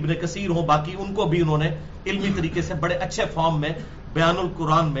تفاسیر تھی ابن کثیر ہوں باقی, ان کو بھی انہوں نے علمی طریقے سے بڑے اچھے فارم میں بیان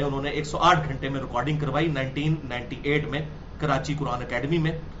القرآن میں انہوں نے 108 گھنٹے میں ریکارڈنگ کروائی 1998 میں کراچی قرآن اکیڈمی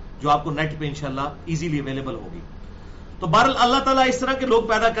میں, جو آپ کو نیٹ پہ انشاءاللہ ایزیلی اویلیبل ہوگی. تو بہرحال اللہ تعالیٰ اس طرح کے لوگ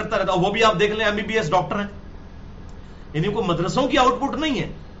پیدا کرتا رہتا. وہ بھی آپ دیکھ لیں MBBS ڈاکٹر ہیں, یعنی کوئی مدرسوں کی آؤٹ پٹ نہیں ہے.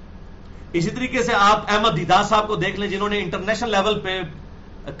 اسی طریقے سے آپ احمد دیدار صاحب کو دیکھ لیں جنہوں نے انٹرنیشنل لیول پہ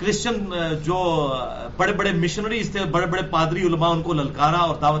کرسچن جو بڑے بڑے مشنریز تھے, بڑے بڑے پادری علماء, ان کو للکارا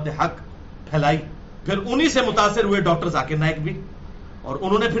اور دعوت حق پھیلائی. پھر انہی سے متاثر ہوئے ڈاکٹر ذاکر نائک بھی, اور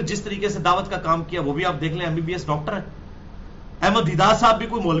انہوں نے پھر جس طریقے سے دعوت کا کام کیا وہ بھی آپ دیکھ لیں MBBS ڈاکٹر ہیں. احمد دیدار صاحب بھی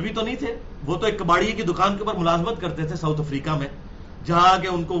کوئی مولوی تو نہیں تھے, وہ تو ایک کباڑی کی دکان کے اوپر ملازمت کرتے تھے ساؤتھ افریقہ میں, جہاں کہ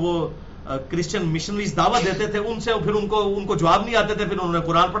ان کو وہ کرسچن مشنریز دعوت دیتے تھے, ان سے پھر ان کو جواب نہیں آتے تھے. پھر انہوں نے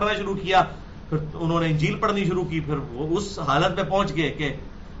قرآن پڑھنا شروع کیا, پھر انہوں نے انجیل پڑھنی شروع کی. پھر وہ اس حالت پہ پہنچ گئے کہ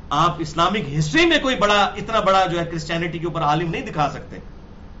آپ اسلامک ہسٹری میں کوئی اتنا بڑا جو ہے کرسچینٹی کے اوپر عالم نہیں دکھا سکتے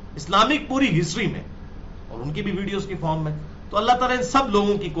اسلامک پوری ہسٹری میں, اور ان کی بھی ویڈیوز کی فارم میں. تو اللہ تعالیٰ ان سب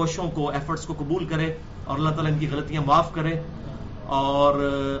لوگوں کی کوششوں کو, ایفرٹس کو قبول کرے, اور اللہ تعالیٰ ان کی غلطیاں معاف کرے, اور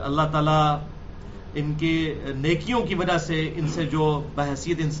اللہ تعالیٰ ان کی نیکیوں کی وجہ سے ان سے جو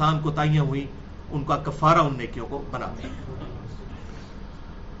بحیثیت انسان کوتاہیاں ہوئی ان کا کفارہ ان نیکیوں کو بنا دے.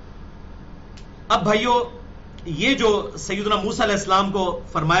 اب بھائیو, یہ جو سیدنا موسیٰ علیہ السلام کو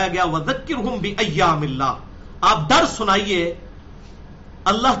فرمایا گیا وَذَكِّرْهُمْ بِأَيَّامِ اللَّهِ, آپ ڈر سنائیے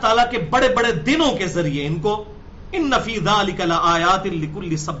اللہ تعالیٰ کے بڑے بڑے دنوں کے ذریعے ان کو. إِنَّ فِي ذَلِكَ لَآيَاتٍ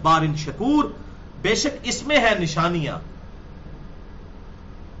لِكُلِّ صَبَّارٍ شَكُورٍ, بے شک اس میں ہے نشانیاں,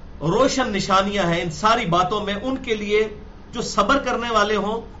 روشن نشانیاں ہیں ان ساری باتوں میں ان کے لیے جو صبر کرنے والے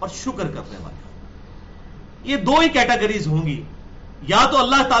ہوں اور شکر کرنے والے ہوں. یہ دو ہی کیٹیگریز ہوں گی, یا تو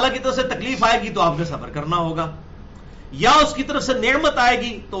اللہ تعالیٰ کی طرف سے تکلیف آئے گی تو آپ نے صبر کرنا ہوگا, یا اس کی طرف سے نعمت آئے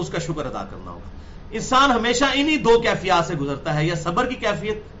گی تو اس کا شکر ادا کرنا ہوگا. انسان ہمیشہ انہی دو کیفیات سے گزرتا ہے, یا صبر کی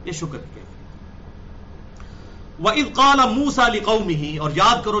کیفیت یا شکر کی کیفیت. وَإِذْ قَالَ مُوسَىٰ لِقَوْمِهِ, اور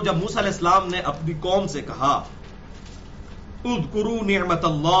یاد کرو جب موسیٰ علیہ السلام نے اپنی قوم سے کہا اذکروا نعمت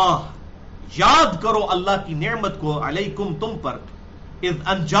اللہ, یاد کرو اللہ کی نعمت کو, علیکم تم پر, اذ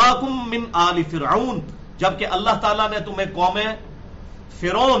انجاکم من آل فرعون, جبکہ اللہ تعالیٰ نے تمہیں قوم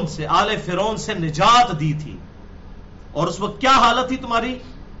فرعون سے, آل فرعون سے نجات دی تھی. اور اس وقت کیا حالت تھی تمہاری؟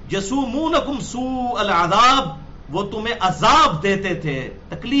 یسومونکم سوء العذاب, وہ تمہیں عذاب دیتے تھے,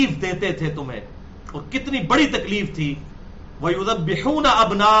 تکلیف دیتے تھے تمہیں, اور کتنی بڑی تکلیف تھی. وَيُذَبِّحُونَ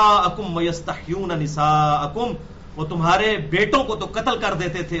أَبْنَاءَكُمْ وَيَسْتَحْيُونَ نِسَاءَكُمْ, وہ تمہارے بیٹوں کو تو قتل کر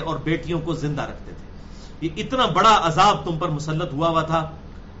دیتے تھے اور بیٹیوں کو زندہ رکھتے تھے. یہ اتنا بڑا عذاب تم پر مسلط ہوا تھا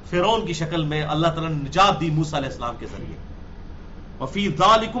فرعون کی شکل میں. اللہ تعالیٰ نے نجات دی موسیٰ علیہ السلام کے ذریعے. وَفِي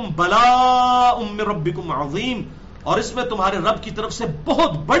ذَلِكُمْ بَلَاءٌ مِّن رَبِّكُمْ عَظِيمٌ, اور اس میں تمہارے رب کی طرف سے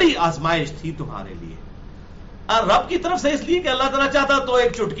بہت بڑی آزمائش تھی تمہارے لیے. رب کی طرف سے اس لیے کہ اللہ تعالیٰ چاہتا تو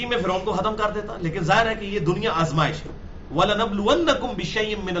ایک چٹکی میں فرعون کو ختم کر دیتا, لیکن ظاہر ہے کہ یہ دنیا آزمائش ہے. وَلَنَبْلُوَنَّكُمْ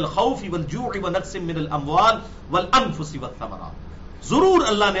بِشَيْءٍ مِّنَ الْخَوْفِ وَالْجُوعِ وَنَقْصٍ مِّنَ الْأَمْوَالِ وَالْأَنفُسِ وَالثَّمَرَاتِ, ضرور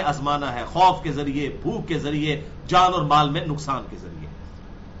اللہ نے آزمانا ہے خوف کے ذریعے, بھوک کے ذریعے, جان اور مال میں نقصان کے ذریعے.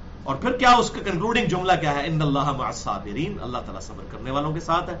 اور پھر کیا اس کا کنکلوڈنگ جملہ کیا ہے؟ ان اللہ مع الصابرین, اللہ تعالیٰ صبر کرنے والوں کے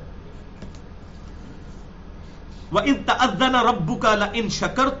ساتھ ہے. وَإِذْ تَأَذَّنَ رَبُّكَ لَئِن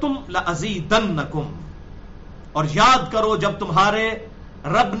شَكَرْتُمْ لَأَزِيدَنَّكُمْ, اور یاد کرو جب تمہارے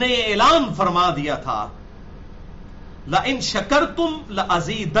رب نے یہ اعلان فرما دیا تھا لَئِن شَكَرْتُمْ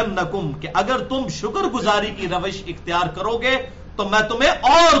لَأَزِيدَنَّكُمْ, کہ اگر تم شکر گزاری کی روش اختیار کرو گے تو میں تمہیں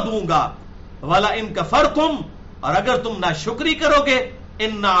اور دوں گا. وَلَئِن كَفَرْتُمْ, اور اگر تم ناشکری کرو گے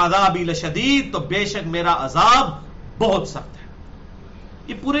ان عذابی لشدید, تو بے شک میرا عذاب بہت سخت ہے.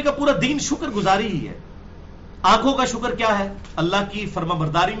 یہ پورے کا پورا دین شکر گزاری ہی ہے. آنکھوں کا شکر کیا ہے؟ اللہ کی فرما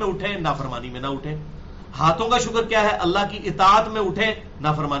برداری میں اٹھے, نافرمانی میں نہ اٹھے. ہاتھوں کا شکر کیا ہے؟ اللہ کی اطاعت میں اٹھے,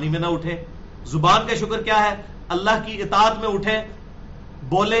 نافرمانی میں نہ اٹھے. زبان کا شکر کیا ہے؟ اللہ کی اطاعت میں اٹھے,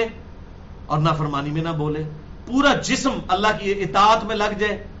 بولے, اور نافرمانی میں نہ بولے. پورا جسم اللہ کی اطاعت میں لگ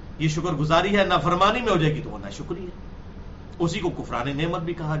جائے، یہ شکر گزاری ہے. نافرمانی میں ہو جائے گی تو وہ ناشکری ہے. اسی کو کفران نعمت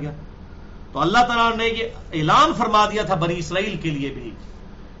بھی کہا گیا. تو اللہ تعالیٰ نے یہ اعلان فرما دیا تھا بنی اسرائیل کے لیے بھی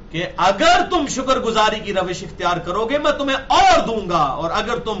کہ اگر تم شکر گزاری کی روش اختیار کرو گے میں تمہیں اور دوں گا، اور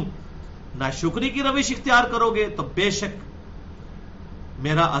اگر تم ناشکری کی روش اختیار کرو گے تو بے شک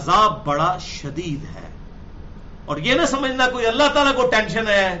میرا عذاب بڑا شدید ہے. اور یہ نہ سمجھنا کوئی اللہ تعالیٰ کو ٹینشن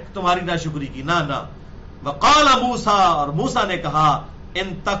ہے تمہاری ناشکری کی، نہ. وقال موسیٰ، اور موسیٰ نے کہا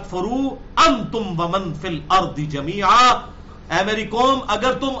ان تکفروا انتم ومن فی الارض جمیعا، اے میری قوم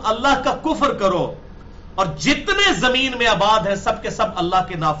اگر تم اللہ کا کفر کرو اور جتنے زمین میں آباد ہیں سب کے سب اللہ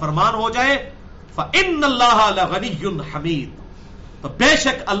کے نافرمان ہو جائے، فإن اللہ لغنی حمید، تو بے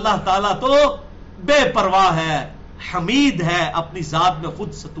شک اللہ تعالیٰ تو بے پرواہ ہے، حمید ہے، اپنی ذات میں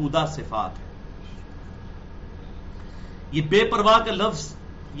خود ستودہ صفات ہے. یہ بے پرواہ کا لفظ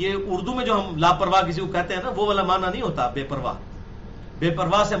یہ اردو میں جو ہم لاپرواہ کسی کو کہتے ہیں نا وہ والا معنی نہیں ہوتا. بے پرواہ، بے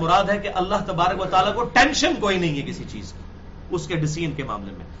پرواہ سے مراد ہے کہ اللہ تبارک و تعالیٰ کو ٹینشن کوئی نہیں ہے کسی چیز کی، اس کے ڈسیزن کے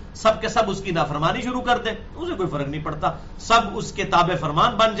معاملے میں. سب کے سب اس کی نافرمانی شروع کر دیں اسے کوئی فرق نہیں پڑتا، سب اس کے تابع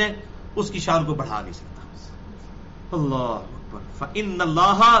فرمان بن جائیں، اس کی شان کو بڑھا نہیں سکتا. اللہ اکبر. فإن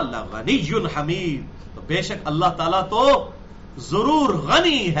اللہ لغنی حمید، تو بے شک اللہ تعالیٰ تو ضرور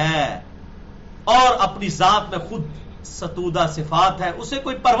غنی ہے اور اپنی ذات میں خود ستودہ صفات ہے، اسے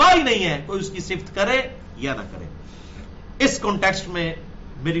کوئی پرواہ ہی نہیں ہے کوئی اس کی صفت کرے یا نہ کرے. اس کانٹیکسٹ میں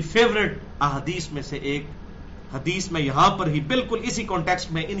میری فیوریٹ احادیث میں سے ایک حدیث میں یہاں پر ہی بالکل اسی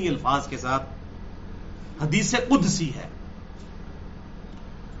کانٹیکسٹ میں انہی الفاظ کے ساتھ حدیث قدسی ہے.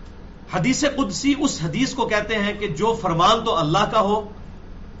 حدیث قدسی اس حدیث کو کہتے ہیں کہ جو فرمان تو اللہ کا ہو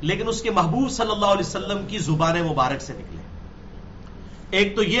لیکن اس کے محبوب صلی اللہ علیہ وسلم کی زبان مبارک سے نکلے.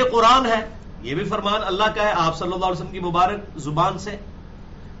 ایک تو یہ قرآن ہے، یہ بھی فرمان اللہ کا ہے آپ صلی اللہ علیہ وسلم کی مبارک زبان سے،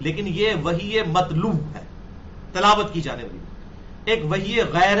 لیکن یہ وحی مطلوب ہے تلاوت کی جانے والی. ایک وحی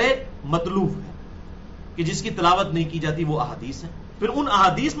غیر مطلوب ہے کہ جس کی تلاوت نہیں کی جاتی، وہ احادیث ہے. پھر ان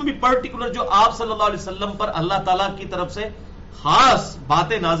احادیث میں بھی پرٹیکولر جو آپ صلی اللہ علیہ وسلم پر اللہ تعالیٰ کی طرف سے خاص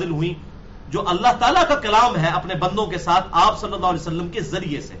باتیں نازل ہوئیں، جو اللہ تعالیٰ کا کلام ہے اپنے بندوں کے ساتھ آپ صلی اللہ علیہ وسلم کے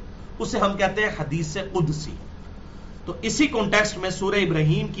ذریعے سے، اسے ہم کہتے ہیں حدیث قدسی. تو اسی کانٹیکسٹ میں سورہ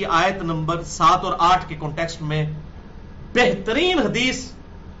ابراہیم کی آیت نمبر 7 اور 8 کے کانٹیکسٹ میں بہترین حدیث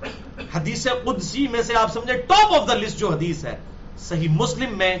حدیث قدسی میں سے آپ سمجھے ٹاپ آف دا لسٹ جو حدیث ہے، صحیح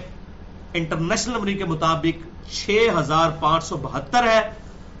مسلم میں انٹرنیشنل نمبر کے مطابق 6572 ہے،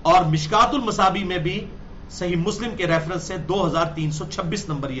 اور مشکات المصابیح میں بھی صحیح مسلم کے ریفرنس سے 2326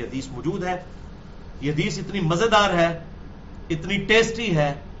 نمبر یہ حدیث موجود ہے. یہ حدیث اتنی مزیدار ہے، اتنی ٹیسٹی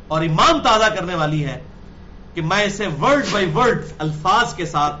ہے اور ایمان تازہ کرنے والی ہے کہ میں اسے ورڈ بائی ورڈ الفاظ کے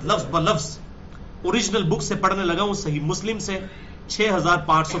ساتھ لفظ بلفظ اوریجنل بک سے پڑھنے لگا ہوں. صحیح مسلم سے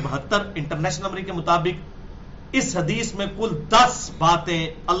 6572 انٹرنیشنل نمبر کے مطابق اس حدیث میں کل 10 باتیں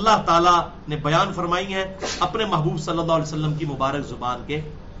اللہ تعالیٰ نے بیان فرمائی ہیں اپنے محبوب صلی اللہ علیہ وسلم کی مبارک زبان کے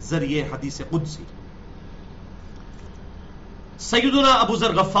ذریعے. حدیث قدسی سیدنا ابو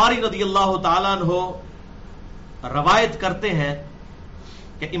ذر غفاری رضی اللہ تعالیٰ عنہ روایت کرتے ہیں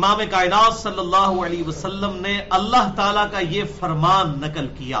کہ امام کائنات صلی اللہ علیہ وسلم نے اللہ تعالیٰ کا یہ فرمان نقل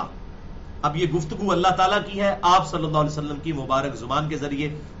کیا. اب یہ گفتگو اللہ تعالیٰ کی ہے آپ صلی اللہ علیہ وسلم کی مبارک زبان کے ذریعے.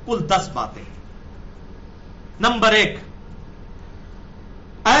 کل 10 باتیں. نمبر 1،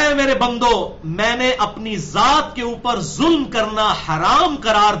 اے میرے بندو میں نے اپنی ذات کے اوپر ظلم کرنا حرام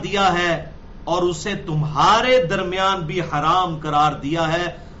قرار دیا ہے اور اسے تمہارے درمیان بھی حرام قرار دیا ہے،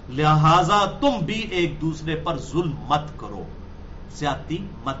 لہذا تم بھی ایک دوسرے پر ظلم مت کرو، زیادتی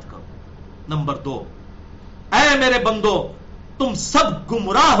مت کرو. نمبر 2، اے میرے بندو تم سب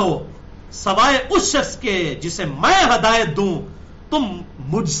گمراہ ہو سوائے اس شخص کے جسے میں ہدایت دوں، تم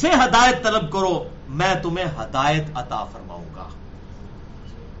مجھ سے ہدایت طلب کرو میں تمہیں ہدایت عطا فرماؤں گا.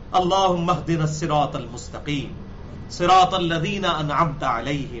 اللہم اہدنا الصراط المستقیم صراط الذین انعمت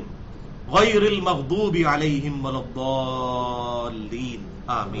علیہم غیر المغضوب علیہم ولا الضالین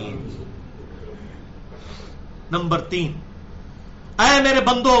آمین. نمبر 3، اے میرے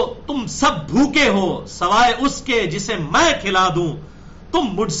بندو تم سب بھوکے ہو سوائے اس کے جسے میں کھلا دوں،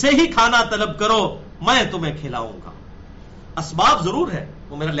 تم مجھ سے ہی کھانا طلب کرو میں تمہیں کھلاؤں گا. اسباب ضرور ہے،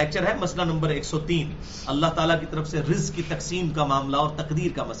 وہ میرا لیکچر ہے مسئلہ نمبر 103 اللہ تعالیٰ کی طرف سے رزق کی تقسیم کا معاملہ اور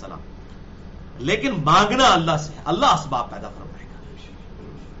تقدیر کا مسئلہ، لیکن مانگنا اللہ سے، اللہ اسباب پیدا فرمائے گا.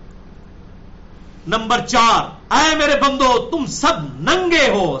 نمبر 4، اے میرے بندو تم سب ننگے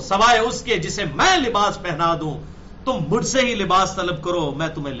ہو سوائے اس کے جسے میں لباس پہنا دوں، تم مجھ سے ہی لباس طلب کرو میں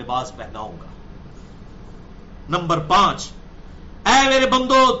تمہیں لباس پہناؤں گا. نمبر 5، اے میرے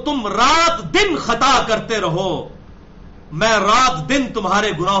بندو تم رات دن خطا کرتے رہو میں رات دن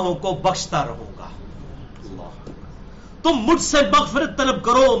تمہارے گناہوں کو بخشتا رہوں گا. تم مجھ سے مغفرت طلب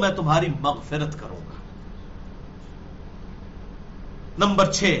کرو، میں تمہاری مغفرت کروں گا.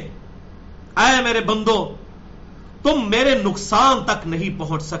 نمبر 6، اے میرے بندو، تم میرے نقصان تک نہیں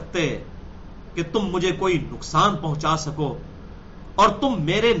پہنچ سکتے کہ تم مجھے کوئی نقصان پہنچا سکو، اور تم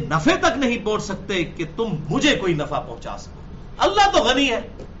میرے نفع تک نہیں پہنچ سکتے کہ تم مجھے کوئی نفع پہنچا سکو. اللہ تو غنی ہے،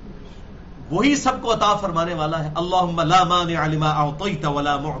 وہی سب کو عطا فرمانے والا ہے. اللہم لا مانع لما اعطیت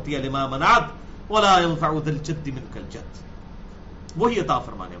ولا معطی لما منعت ولا ينفع ذا الجد منک الجد. وہی عطا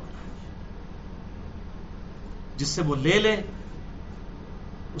فرمانے والا ہے، جس سے وہ لے لے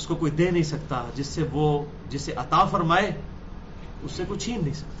اس کو کوئی دے نہیں سکتا، جسے عطا فرمائے اس سے کوئی چھین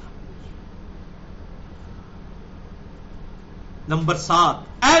نہیں سکتا. نمبر 7،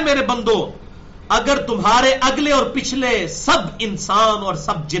 اے میرے بندو، اگر تمہارے اگلے اور پچھلے سب انسان اور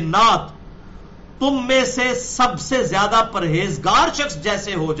سب جنات تم میں سے سب سے زیادہ پرہیزگار شخص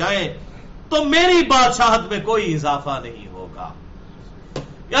جیسے ہو جائیں تو میری بادشاہت میں کوئی اضافہ نہیں ہوگا.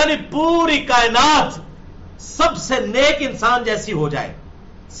 یعنی پوری کائنات سب سے نیک انسان جیسی ہو جائے،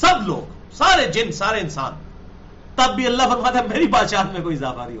 سب لوگ، سارے جن، سارے انسان، تب بھی اللہ فرماتا ہے میری بادشاہت میں کوئی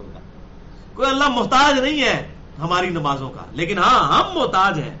اضافہ نہیں ہوگا. کوئی اللہ محتاج نہیں ہے ہماری نمازوں کا، لیکن ہاں ہم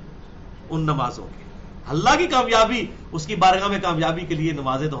محتاج ہیں ان نمازوں کے. اللہ کی کامیابی، اس کی بارگاہ میں کامیابی کے لیے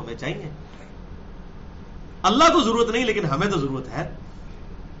نمازیں تو ہمیں چاہیے. اللہ کو ضرورت نہیں لیکن ہمیں تو ضرورت ہے.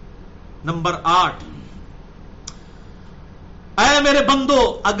 نمبر 8، اے میرے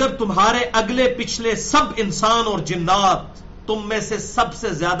بندو، اگر تمہارے اگلے پچھلے سب انسان اور جنات تم میں سے سب سے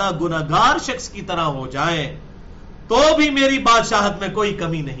زیادہ گناہگار شخص کی طرح ہو جائیں تو بھی میری بادشاہت میں کوئی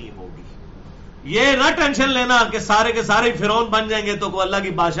کمی نہیں ہوگی. یہ نہ ٹینشن لینا کہ سارے کے سارے فرعون بن جائیں گے تو اللہ کی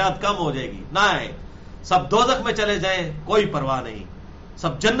بادشاہت کم ہو جائے گی. نہ، سب دوزخ میں چلے جائیں کوئی پرواہ نہیں،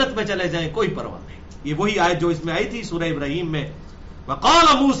 سب جنت میں چلے جائیں کوئی پرواہ نہیں. یہ وہی آیت جو اس میں آئی تھی سورہ ابراہیم میں،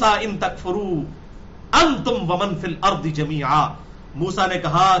 وقال موسیٰ ان تکفروا انتم ومن فی الارض جمیعا. موسیٰ نے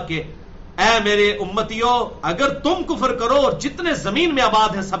کہا کہ اے میرے امتیوں، اگر تم کفر کرو اور جتنے زمین میں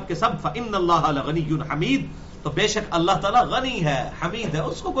آباد ہیں سب کے سب، فإن اللہ لغنی حمید، تو بے شک اللہ تعالیٰ غنی ہے، حمید ہے،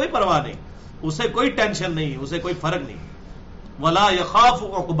 اس کو کوئی پرواہ نہیں، اسے کوئی ٹینشن نہیں، اسے کوئی فرق نہیں. ولا یخاف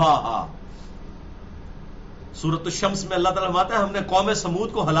عقباہا. سورۃ الشمس میں اللہ تعالیٰ فرماتا ہے ہم نے قوم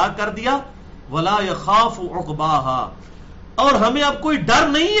سمود کو ہلاک کر دیا، ولا یخاف عقباہا، اور ہمیں اب کوئی ڈر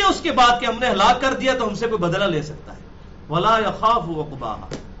نہیں ہے اس کے بعد کہ ہم نے ہلاک کر دیا تو ہم سے کوئی بدلہ لے سکتا ہے. ولا یخاف عقباہا،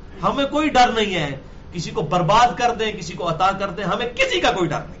 ہمیں کوئی ڈر نہیں ہے کسی کو برباد کر دیں، کسی کو عطا کر دیں، ہمیں کسی کا کوئی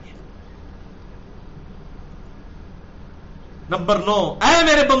ڈر نہیں ہے. نمبر 9، اے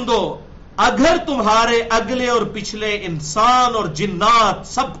میرے بندو، اگر تمہارے اگلے اور پچھلے انسان اور جنات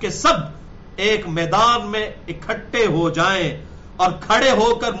سب کے سب ایک میدان میں اکٹھے ہو جائیں اور کھڑے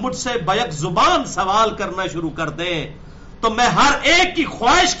ہو کر مجھ سے بیک زبان سوال کرنا شروع کر دیں تو میں ہر ایک کی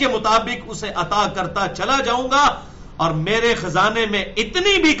خواہش کے مطابق اسے عطا کرتا چلا جاؤں گا، اور میرے خزانے میں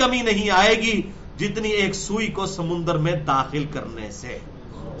اتنی بھی کمی نہیں آئے گی جتنی ایک سوئی کو سمندر میں داخل کرنے سے.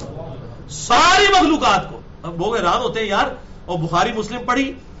 ساری مخلوقات کو. اب وہ حیران ہوتے ہیں یار، اور بخاری مسلم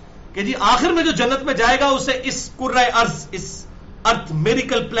پڑھی کہ جی آخر میں جو جنت میں جائے گا اسے اس کرۂ ارض، اس ارتھ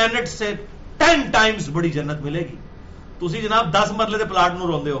میریکل پلانٹ سے 10 ٹائمز بڑی جنت ملے گی. تسی جناب 10 مرلے دے پلاٹ نو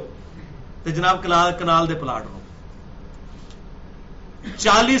روندے ہو تے جناب کنال دے پلاٹ نو.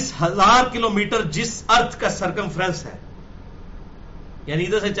 40,000 کلومیٹر جس ارتھ کا سرکمفرنس ہے، یعنی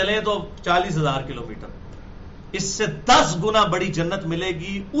ادھر سے چلیں تو 40,000 کلومیٹر، اس سے 10 گنا بڑی جنت ملے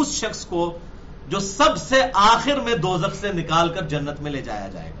گی اس شخص کو جو سب سے آخر میں دوزخ سے نکال کر جنت میں لے جایا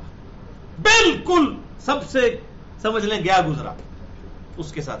جائے گا. بالکل سب سے سمجھ لیں گیا گزرا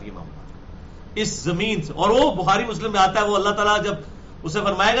اس کے ساتھ یہ معاملہ اس زمین سے. اور وہ بخاری مسلم میں آتا ہے، وہ اللہ تعالیٰ جب اسے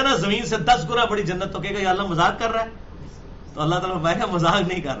فرمائے گا نا زمین سے 10 گنا بڑی جنت، تو کہے گا یا اللہ مذاق کر رہا ہے؟ تو اللہ تعالیٰ فرمائے گا مذاق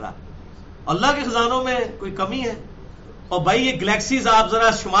نہیں کر رہا، اللہ کے خزانوں میں کوئی کمی ہے. اور بھائی یہ گلیکسیز آپ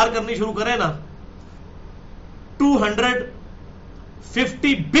ذرا شمار کرنی شروع کریں نا،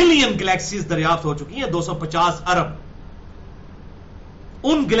 250 بلین گلیکسیز دریافت ہو چکی ہیں، 250 ارب.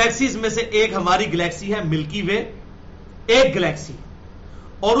 ان گلیکسیز میں سے ایک ہماری گلیکسی ہے ملکی وے، ایک گلیکسی،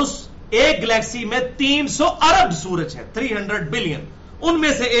 اور اس ایک گلیکسی میں 300 ارب سورج ہے، 300 بلین. ان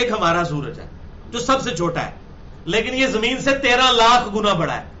میں سے ایک ہمارا سورج ہے جو سب سے چھوٹا ہے، لیکن یہ زمین سے 13 لاکھ گنا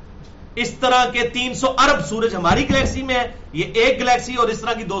بڑا ہے. اس طرح کے 300 ارب سورج ہماری گلیکسی میں ہے، یہ ایک گلیکسی، اور اس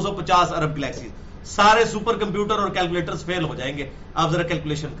طرح کی 250 ارب گلیکسی. سارے سپر کمپیوٹر اور کیلکولیٹرز فیل ہو جائیں گے، آپ ذرا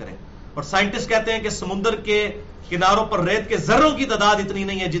کیلکولیشن کریں. اور سائنٹسٹ کہتے ہیں کہ سمندر کے کناروں پر ریت کے ذروں کی تعداد اتنی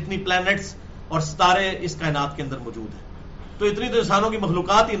نہیں ہے جتنی پلانٹس اور ستارے اس کائنات کے اندر موجود ہیں. تو اتنی تو انسانوں کی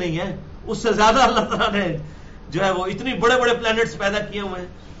مخلوقات ہی نہیں ہے، اس سے زیادہ اللہ تعالیٰ نے جو ہے وہ اتنی بڑے بڑے پلانٹس پیدا کیے ہوئے ہیں.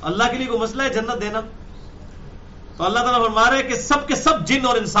 اللہ کے لیے کوئی مسئلہ ہے جنت دینا؟ تو اللہ تعالیٰ فرما رہے ہیں کہ سب کے سب جن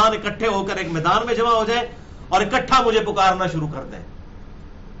اور انسان اکٹھے ہو کر ایک میدان میں جمع ہو جائیں اور اکٹھا مجھے پکارنا شروع کر دیں،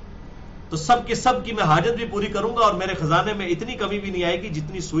 تو سب کے سب کی میں حاجت بھی پوری کروں گا اور میرے خزانے میں اتنی کمی بھی نہیں آئے گی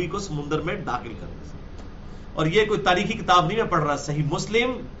جتنی سوئی کو سمندر میں داخل کرنے سے۔ اور یہ کوئی تاریخی کتاب نہیں میں پڑھ رہا، صحیح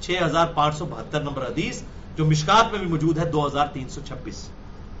مسلم 6572 نمبر حدیث، جو مشکات میں بھی موجود ہے 2326۔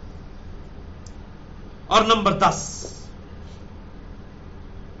 اور نمبر 10،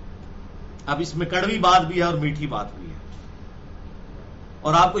 اب اس میں کڑوی بات بھی ہے اور میٹھی بات بھی ہے،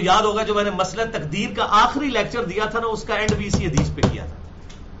 اور آپ کو یاد ہوگا جو میں نے مسئلہ تقدیر کا آخری لیکچر دیا تھا نا، اس کا اینڈ بھی اسی حدیث پہ کیا تھا،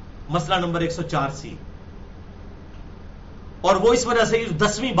 مسئلہ نمبر 104C، اور وہ اس وجہ سے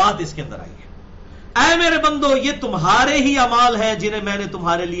 10ویں بات اس کے اندر آئی ہے۔ اے میرے بندو، یہ تمہارے ہی اعمال ہیں جنہیں میں نے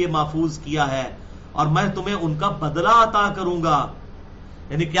تمہارے لیے محفوظ کیا ہے، اور میں تمہیں ان کا بدلہ عطا کروں گا۔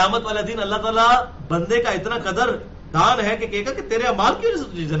 یعنی قیامت والے دن اللہ تعالیٰ بندے کا اتنا قدر دان ہے کہ کہے گا کہ تیرے اعمال کی وجہ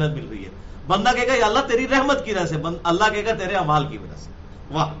سے جنت مل رہی ہے، بندہ کہے گا یا اللہ تیری رحمت کی وجہ سے، اللہ کہے گا تیرے اعمال کی وجہ سے۔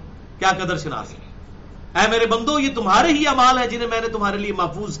 واہ کیا قدر شناس ہے۔ اے میرے بندو، یہ تمہارے ہی اعمال ہیں جنہیں میں نے تمہارے لیے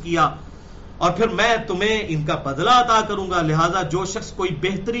محفوظ کیا، اور پھر میں تمہیں ان کا بدلہ عطا کروں گا، لہذا جو شخص کوئی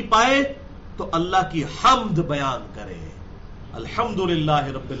بہتری پائے تو اللہ کی حمد بیان کرے، الحمدللہ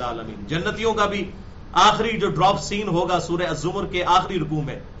رب العالمین۔ جنتیوں کا بھی آخری جو ڈراپ سین ہوگا سورہ الزمر کے آخری رکوع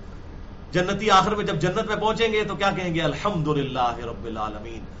میں، جنتی آخر میں جب جنت میں پہنچیں گے تو کیا کہیں گے؟ الحمدللہ رب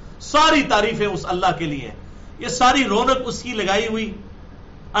العالمین، ساری تعریفیں اس اللہ کے لیے ہیں، یہ ساری رونق اس کی لگائی ہوئی،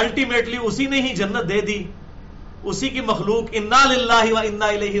 الٹیمیٹلی اسی نے ہی جنت دے دی، اسی کی مخلوق انا للہ و انا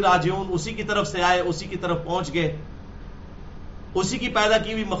الیہ راجعون، اسی کی طرف سے آئے، اسی کی طرف پہنچ گئے، اسی کی پیدا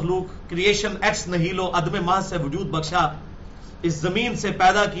کی ہوئی مخلوق، کریشن ایکس نہیلو، عدم محض سے وجود بخشا، اس زمین سے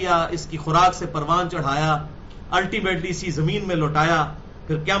پیدا کیا، اس کی خوراک سے پروان چڑھایا، الٹیمیٹلی اسی زمین میں لوٹایا،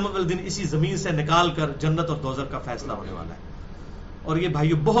 پھر قیامت والے دن اسی زمین سے نکال کر جنت اور دوزخ کا فیصلہ ہونے والا ہے۔ اور یہ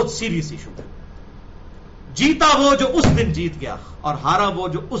بھائیو بہت سیریس ایشو ہے، جیتا وہ جو اس دن جیت گیا اور ہارا وہ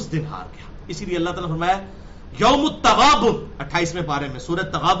جو اس دن ہار گیا۔ اسی لیے اللہ تعالیٰ نے فرمایا یوم التغابن، 28ویں پارے میں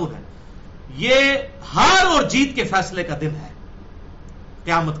سورۃ تغابن ہے، یہ ہار اور جیت کے فیصلے کا دن ہے،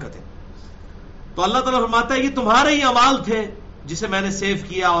 قیامت کا دن۔ تو اللہ تعالیٰ فرماتا ہے یہ تمہارے ہی اعمال تھے جسے میں نے سیو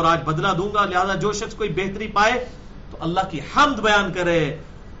کیا اور آج بدلہ دوں گا، لہذا جو شخص کوئی بہتری پائے تو اللہ کی حمد بیان کرے،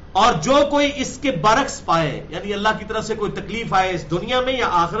 اور جو کوئی اس کے برعکس پائے، یعنی اللہ کی طرف سے کوئی تکلیف آئے اس دنیا میں یا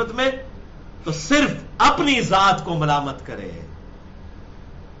آخرت میں، تو صرف اپنی ذات کو ملامت کرے۔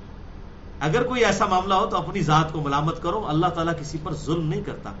 اگر کوئی ایسا معاملہ ہو تو اپنی ذات کو ملامت کرو، اللہ تعالیٰ کسی پر ظلم نہیں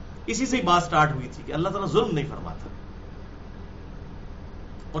کرتا۔ اسی سے ہی بات سٹارٹ ہوئی تھی کہ اللہ تعالیٰ ظلم نہیں فرماتا،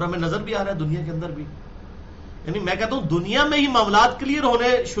 اور ہمیں نظر بھی آ رہا ہے دنیا کے اندر بھی، یعنی میں کہتا ہوں دنیا میں ہی معاملات کلیئر ہونے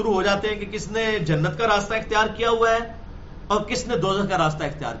شروع ہو جاتے ہیں کہ کس نے جنت کا راستہ اختیار کیا ہوا ہے اور کس نے دوزخ کا راستہ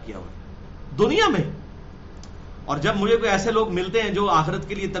اختیار کیا ہوا ہے دنیا میں۔ اور جب مجھے کوئی ایسے لوگ ملتے ہیں جو آخرت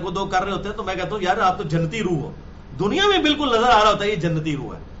کے لیے تگ و دو کر رہے ہوتے ہیں تو میں کہتا ہوں یار آپ تو جنتی روح ہو، دنیا میں بالکل نظر آ رہا ہوتا ہے یہ جنتی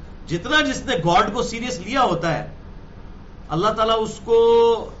روح ہے۔ جتنا جس نے گاڈ کو سیریس لیا ہوتا ہے اللہ تعالیٰ اس کو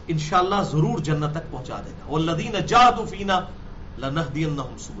انشاءاللہ ضرور جنت تک پہنچا دے گا، والذین جاہدوا فینا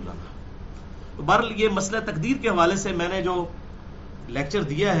لنہدینہم سبلنا۔ تو بہرحال یہ مسئلہ تقدیر کے حوالے سے میں نے جو لیکچر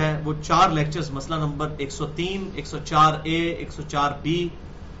دیا ہے وہ 4 لیکچرز، مسئلہ نمبر 103، 104A، 104B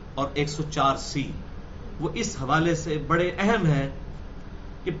اور 104C، وہ اس حوالے سے بڑے اہم ہیں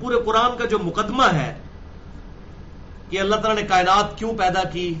کہ پورے قرآن کا جو مقدمہ ہے کہ اللہ تعالیٰ نے کائنات کیوں پیدا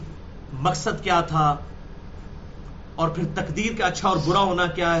کی، مقصد کیا تھا، اور پھر تقدیر کا اچھا اور برا ہونا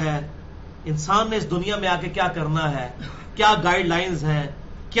کیا ہے، انسان نے اس دنیا میں آ کے کیا کرنا ہے، کیا گائیڈ لائنز ہیں،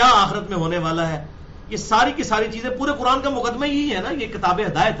 کیا آخرت میں ہونے والا ہے، یہ ساری کی ساری چیزیں پورے قرآن کا مقدمہ یہی ہے نا، یہ کتاب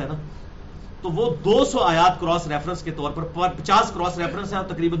ہدایت ہے نا۔ تو وہ 200 آیات کراس ریفرنس کے طور پر 50 کراس ریفرنس ہیں اور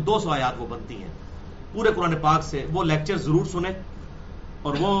تقریباً 200 آیات وہ بنتی ہیں پورے قرآن پاک سے۔ وہ لیکچر ضرور سنیں،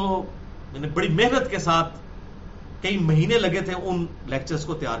 اور وہ میں نے بڑی محنت کے ساتھ کئی مہینے لگے تھے ان لیکچرز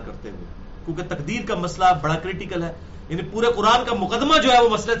کو تیار کرتے ہوئے، کیونکہ تقدیر کا مسئلہ بڑا کریٹیکل ہے، یعنی پورے قرآن کا مقدمہ جو ہے وہ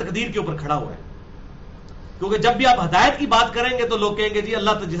مسئلہ تقدیر کے اوپر کھڑا ہوا ہے۔ کیونکہ جب بھی آپ ہدایت کی بات کریں گے تو لوگ کہیں گے جی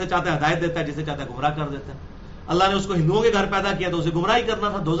اللہ تو جسے چاہتا ہے ہدایت دیتا ہے، جسے چاہتا ہے گمراہ کر دیتا ہے۔ اللہ نے اس کو ہندوؤں کے گھر پیدا کیا تو اسے گمراہی کرنا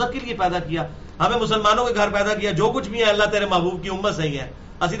تھا، دوزخ کے لیے پیدا کیا۔ ہمیں مسلمانوں کے گھر پیدا کیا، جو کچھ بھی ہے اللہ تیرے محبوب کی امت سے ہی ہے،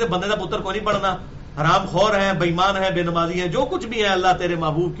 اسی تو بندے کا پتر کو نہیں پڑھنا، حرام خور ہے، بے ایمان ہے، بے نمازی ہے، جو کچھ بھی ہے اللہ تیرے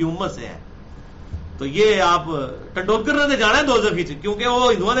محبوب کی امت سے ہے۔ تو یہ آپ ٹنڈولکر نے جانا ہے دوزخ ہی، کیونکہ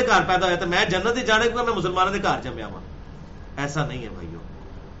وہ ہندوؤں کے گھر پیدا ہویا تھا، میں جنت ہی جانے کیونکہ میں مسلمانوں کے گھر جمیا ہوا۔ ایسا نہیں ہے بھائیو،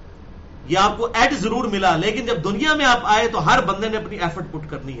 یہ آپ کو ایڈ ضرور ملا، لیکن جب دنیا میں آپ آئے تو ہر بندے نے اپنی ایفرٹ پٹ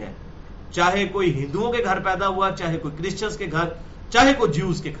کرنی ہے، چاہے کوئی ہندوؤں کے گھر پیدا ہوا، چاہے کوئی کرسچنز کے گھر، چاہے کوئی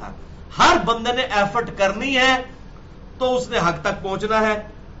جیوز کے گھر، ہر بندے نے ایفرٹ کرنی ہے تو اس نے حق تک پہنچنا ہے۔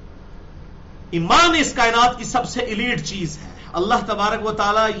 ایمان اس کائنات کی سب سے ایلیٹ چیز ہے، اللہ تبارک و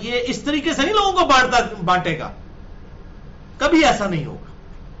تعالیٰ یہ اس طریقے سے نہیں لوگوں کو بانٹے گا کبھی ایسا نہیں ہوگا.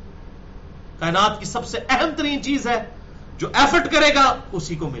 کائنات کی سب سے اہم ترین چیز ہے، جو ایفرٹ کرے گا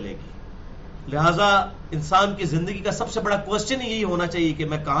اسی کو ملے گی. لہذا انسان کی زندگی کا سب سے بڑا کوسچن یہی ہونا چاہیے کہ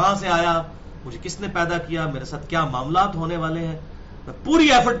میں کہاں سے آیا، مجھے کس نے پیدا کیا، میرے ساتھ کیا معاملات ہونے والے ہیں. میں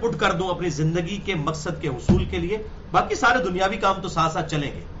پوری ایفرٹ پٹ کر دوں اپنی زندگی کے مقصد کے حصول کے لیے. باقی سارے دنیاوی کام تو ساتھ ساتھ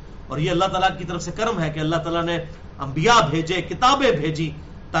چلیں گے، اور یہ اللہ تعالیٰ کی طرف سے کرم ہے کہ اللہ تعالیٰ نے انبیاء بھیجے، کتابیں بھیجی،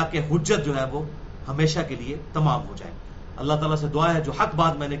 تاکہ حجت جو ہے وہ ہمیشہ کے لیے تمام ہو جائے. اللہ تعالیٰ سے دعا ہے جو حق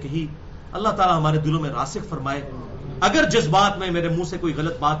بات میں نے کہی اللہ تعالیٰ ہمارے دلوں میں راسخ فرمائے. اگر جس بات میں میرے منہ سے کوئی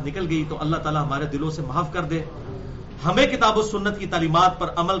غلط بات نکل گئی تو اللہ تعالیٰ ہمارے دلوں سے معاف کر دے. ہمیں کتاب و سنت کی تعلیمات پر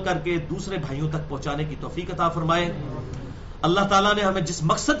عمل کر کے دوسرے بھائیوں تک پہنچانے کی توفیق عطا فرمائے. اللہ تعالیٰ نے ہمیں جس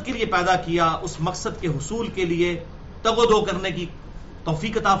مقصد کے لیے پیدا کیا اس مقصد کے حصول کے لیے تگ و دو کرنے کی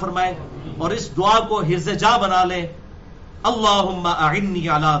توفیق عطا فرمائے، اور اس دعا کو حرز جا بنا لیں. اللہم اعنی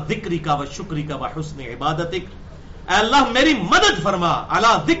علی ذکرک و شکرک و حسن عبادتک. اے اللہ میری مدد فرما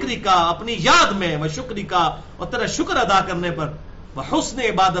علی ذکرک، اپنی یاد میں، و شکرک، اور تیرا شکر ادا کرنے پر، و حسن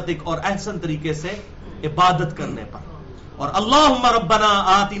عبادتک، اور احسن طریقے سے عبادت کرنے پر. اور اللہم ربنا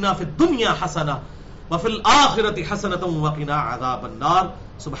آتنا فی الدنیا حسنہ وفی الآخرۃ حسنۃ وقنا عذاب النار.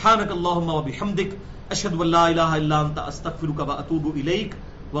 سبحانک اللہم وبحمدک، اشہد ان لا الہ الا انت، استغفرک واتوب الیک،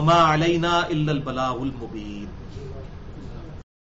 وما علینا الا البلاغ المبین.